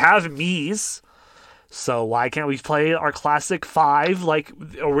 we have Mii's. So why can't we play our classic 5 like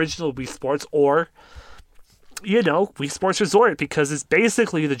original Wii Sports, or Wii Sports Resort, because it's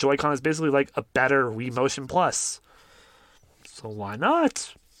basically the Joy-Con is basically like a better Wii Motion Plus. So why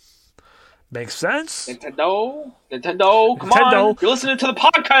not? Makes sense. Nintendo, come on. You're listening to the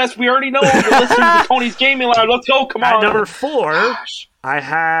podcast. We already know you're listening to Tony's Gaming Lab. Let's go. Come on. At number 4, I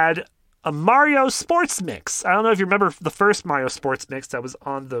had a Mario Sports Mix. I don't know if you remember the first Mario Sports Mix that was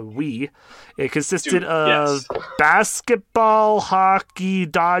on the Wii. It consisted of basketball, hockey,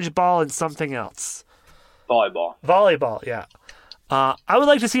 dodgeball, and something else. Volleyball, yeah. I would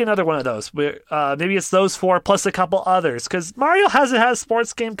like to see another one of those. Maybe it's those 4 plus a couple others, because Mario hasn't had a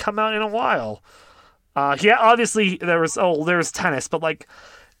sports game come out in a while. Obviously there was tennis, but like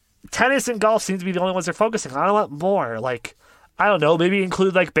tennis and golf seem to be the only ones they're focusing on. I want more. Like, I don't know, maybe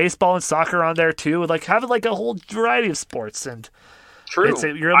include like baseball and soccer on there too, like have it like a whole variety of sports, and true,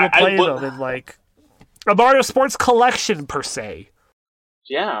 you're able to play them in like a Mario Sports collection per se.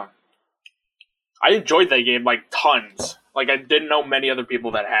 Yeah, I enjoyed that game like tons. Like, I didn't know many other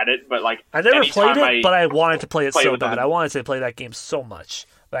people that had it, but like I never played it, but I wanted to play it so bad. I wanted to play that game so much,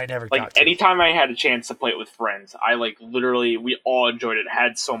 but I never got to. Anytime I had a chance to play it with friends, I like literally we all enjoyed it.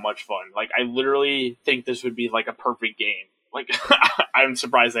 Had so much fun. Like, I literally think this would be like a perfect game. Like, I'm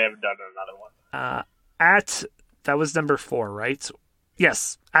surprised they haven't done another one. That was number 4, right?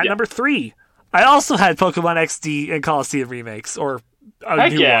 Yes. Number 3, I also had Pokemon XD and Coliseum remakes, or a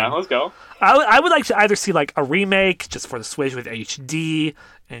new one. Let's go. I would like to either see like a remake just for the Switch with HD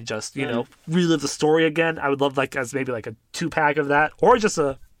and just relive the story again. I would love like as maybe like a 2-pack of that, or just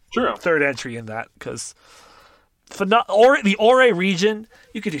a third entry in that, because or the Ore region,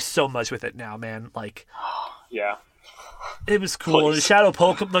 you could do so much with it now, man. Like, yeah. It was cool. Please. The Shadow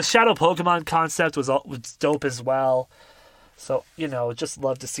Pokemon concept was dope as well. So, just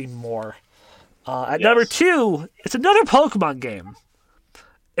love to see more. Number 2, it's another Pokemon game.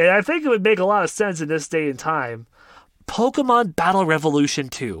 And I think it would make a lot of sense in this day and time. Pokemon Battle Revolution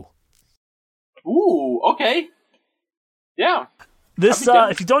 2. Ooh, okay. Yeah. This,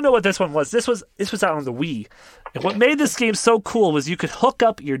 if you don't know what this one was, this was out on the Wii. And what made this game so cool was you could hook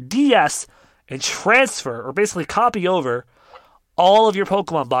up your DS and transfer, or basically copy over, all of your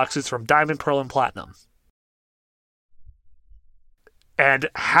Pokemon boxes from Diamond, Pearl, and Platinum. And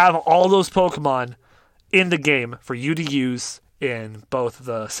have all those Pokemon in the game for you to use in both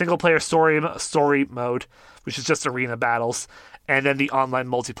the single-player story mode, which is just arena battles, and then the online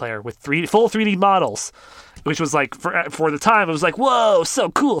multiplayer with full 3D models, which was like, for the time, it was like, whoa, so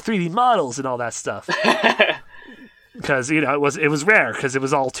cool, 3D models and all that stuff. Because, it was rare, because it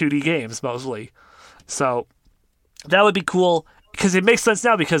was all 2D games, mostly. So, that would be cool, because it makes sense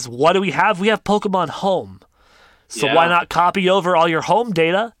now, because what do we have? We have Pokemon Home. So why not copy over all your home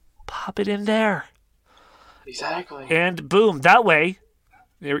data, pop it in there. Exactly. And boom, that way,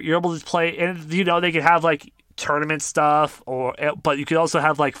 you're able to play, and they could have like tournament stuff, but you could also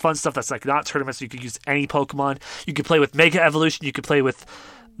have like fun stuff that's like not tournaments. So you could use any Pokemon. You could play with Mega Evolution. You could play with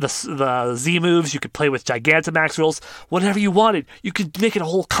the Z moves. You could play with Gigantamax rules. Whatever you wanted, you could make it a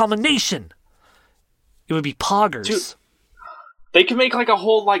whole combination. It would be poggers. Dude, they could make like a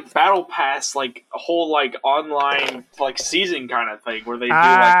whole like battle pass, like a whole like online like season kind of thing where they do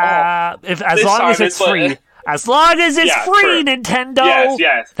like as long as it's free. As long as it's free, Nintendo.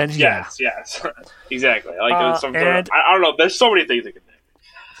 Yes. Then yes. Exactly. Like some sort of, I don't know. There's so many things they could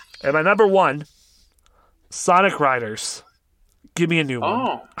do. And my number 1, Sonic Riders. Give me a new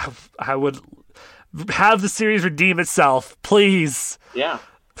one. I would have the series redeem itself, please. Yeah.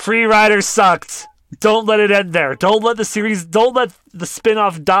 Free Riders sucked. Don't let it end there. Don't let the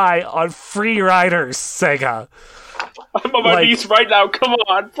spin-off die on Free Riders, Sega. I'm on my knees right now. Come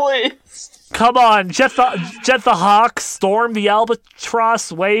on, please. Come on, Jet the Hawk, Storm the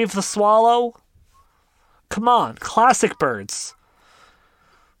Albatross, Wave the Swallow. Come on, classic birds.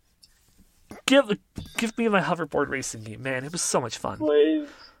 Give me my hoverboard racing game, man. It was so much fun.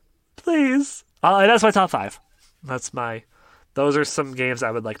 Please. And that's my top 5. Those are some games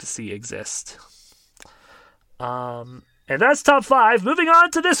I would like to see exist. And that's top 5. Moving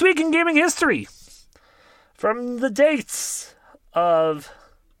on to This Week in Gaming History. From the dates of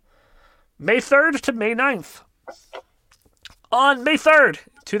May 3rd to May 9th. On May 3rd,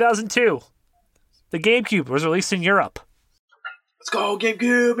 2002, the GameCube was released in Europe. Let's go,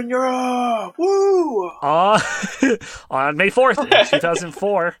 GameCube in Europe! Woo! On May 4th, in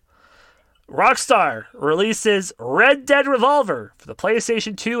 2004, Rockstar releases Red Dead Revolver for the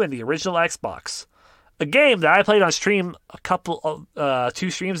PlayStation 2 and the original Xbox. A game that I played on stream 2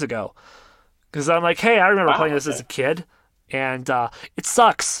 streams ago. Because I'm like, hey, I remember playing this okay. as a kid, and it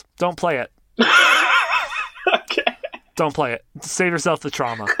sucks. Don't play it. Okay. Don't play it. Save yourself the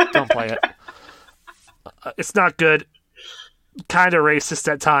trauma. Don't play it. It's not good. Kind of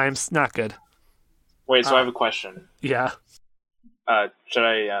racist at times. Not good. Wait, so I have a question. Yeah. Should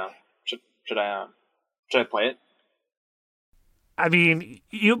I play it? I mean,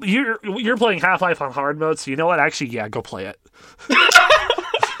 you're playing Half-Life on hard mode, so you know what? Actually, yeah, go play it.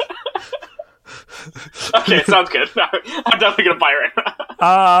 Okay, sounds good. I'm definitely gonna buy it right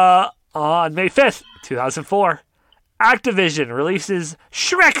now. On May 5th, 2004, Activision releases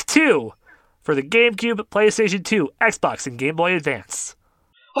Shrek 2 for the GameCube, PlayStation 2, Xbox, and Game Boy Advance.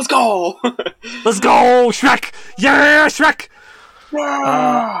 Let's go! Let's go, Shrek! Yeah, Shrek!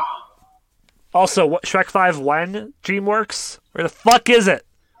 Also, what Shrek 5 when? DreamWorks? Where the fuck is it?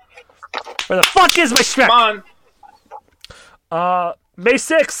 Where the fuck is my Shrek? Come on. May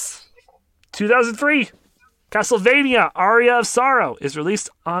 6th, 2003, Castlevania Aria of Sorrow is released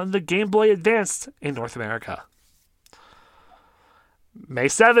on the Game Boy Advance in North America. May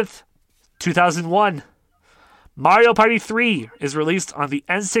 7th, 2001, Mario Party 3 is released on the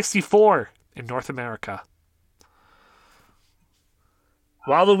N64 in North America.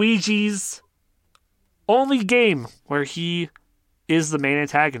 Waluigi's only game where he is the main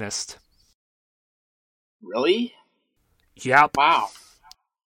antagonist. Really? Yep. Wow.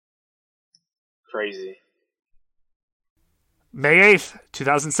 Crazy. May 8th,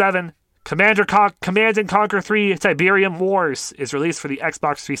 2007, Command & Conquer 3 Tiberium Wars is released for the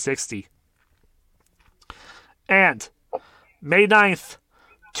Xbox 360. And May 9th,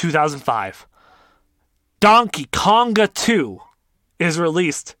 2005, Donkey Konga 2 is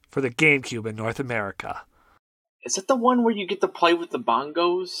released for the GameCube in North America. Is it the one where you get to play with the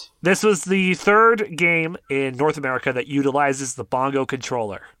bongos? This was the third game in North America that utilizes the bongo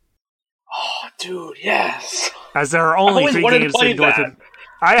controller. Oh, dude, yes. As there are only always 3 wanted to games play in North that. America.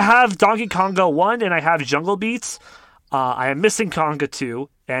 I have Donkey Konga 1 and I have Jungle Beats. I am missing Konga 2.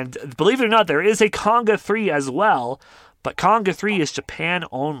 And believe it or not, there is a Konga 3 as well. But Konga 3 is Japan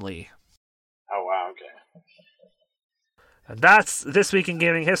only. Oh, wow, okay. And that's This Week in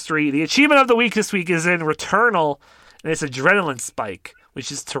Gaming History. The achievement of the week this week is in Returnal. And it's Adrenaline Spike,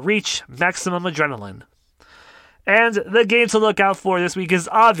 which is to reach maximum adrenaline. And the game to look out for this week is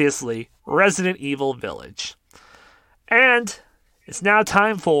obviously Resident Evil Village. And it's now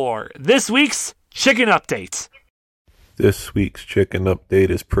time for this week's Chicken Update. This week's chicken update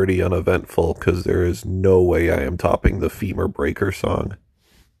is pretty uneventful because there is no way I am topping the Femur Breaker song.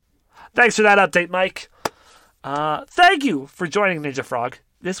 Thanks for that update, Mike. Thank you for joining NinjaFrog.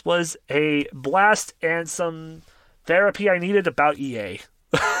 This was a blast and some therapy I needed about EA.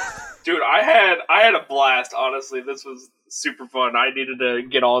 Dude, I had a blast, honestly. This was super fun. I needed to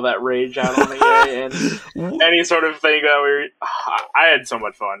get all that rage out on EA and any sort of thing that I had so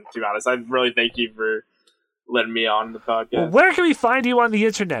much fun, to be honest. I really thank you for letting me on the podcast. Well, where can we find you on the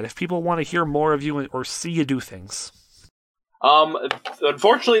internet if people want to hear more of you or see you do things?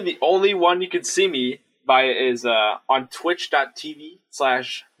 Unfortunately, the only one you can see me by is on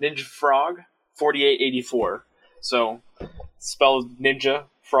twitch.tv/NinjaFrog4884. So, spelled Ninja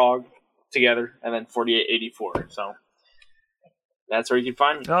Frog together and then 4884. So, that's where you can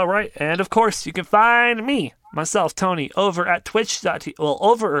find me. All right. And of course, you can find me, myself, Tony, over at twitch.tv. Well,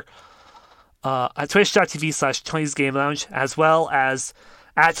 over at twitch.tv/Tony's Game Lounge, as well as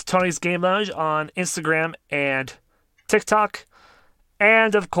at Tony's Game Lounge on Instagram and TikTok,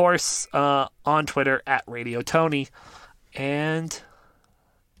 and of course on Twitter at Radio Tony. And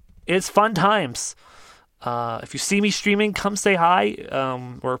it's fun times. If you see me streaming, come say hi.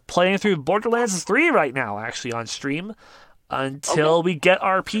 We're playing through Borderlands 3 right now, actually, on stream, until we get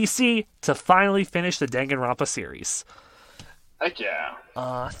our PC to finally finish the Danganronpa series. Heck yeah.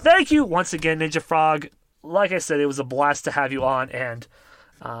 Thank you once again, NinjaFrog. Like I said, it was a blast to have you on, and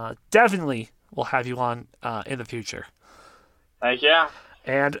definitely we'll have you on in the future. Heck yeah.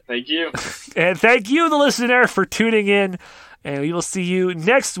 And thank you. And thank you, the listener, for tuning in. And we will see you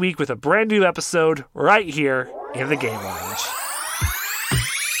next week with a brand new episode right here in the Game Lounge.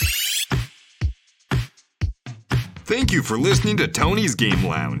 Thank you for listening to Tony's Game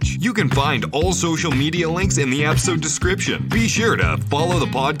Lounge. You can find all social media links in the episode description. Be sure to follow the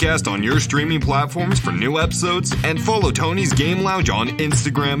podcast on your streaming platforms for new episodes, and follow Tony's Game Lounge on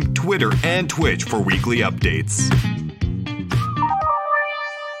Instagram, Twitter, and Twitch for weekly updates.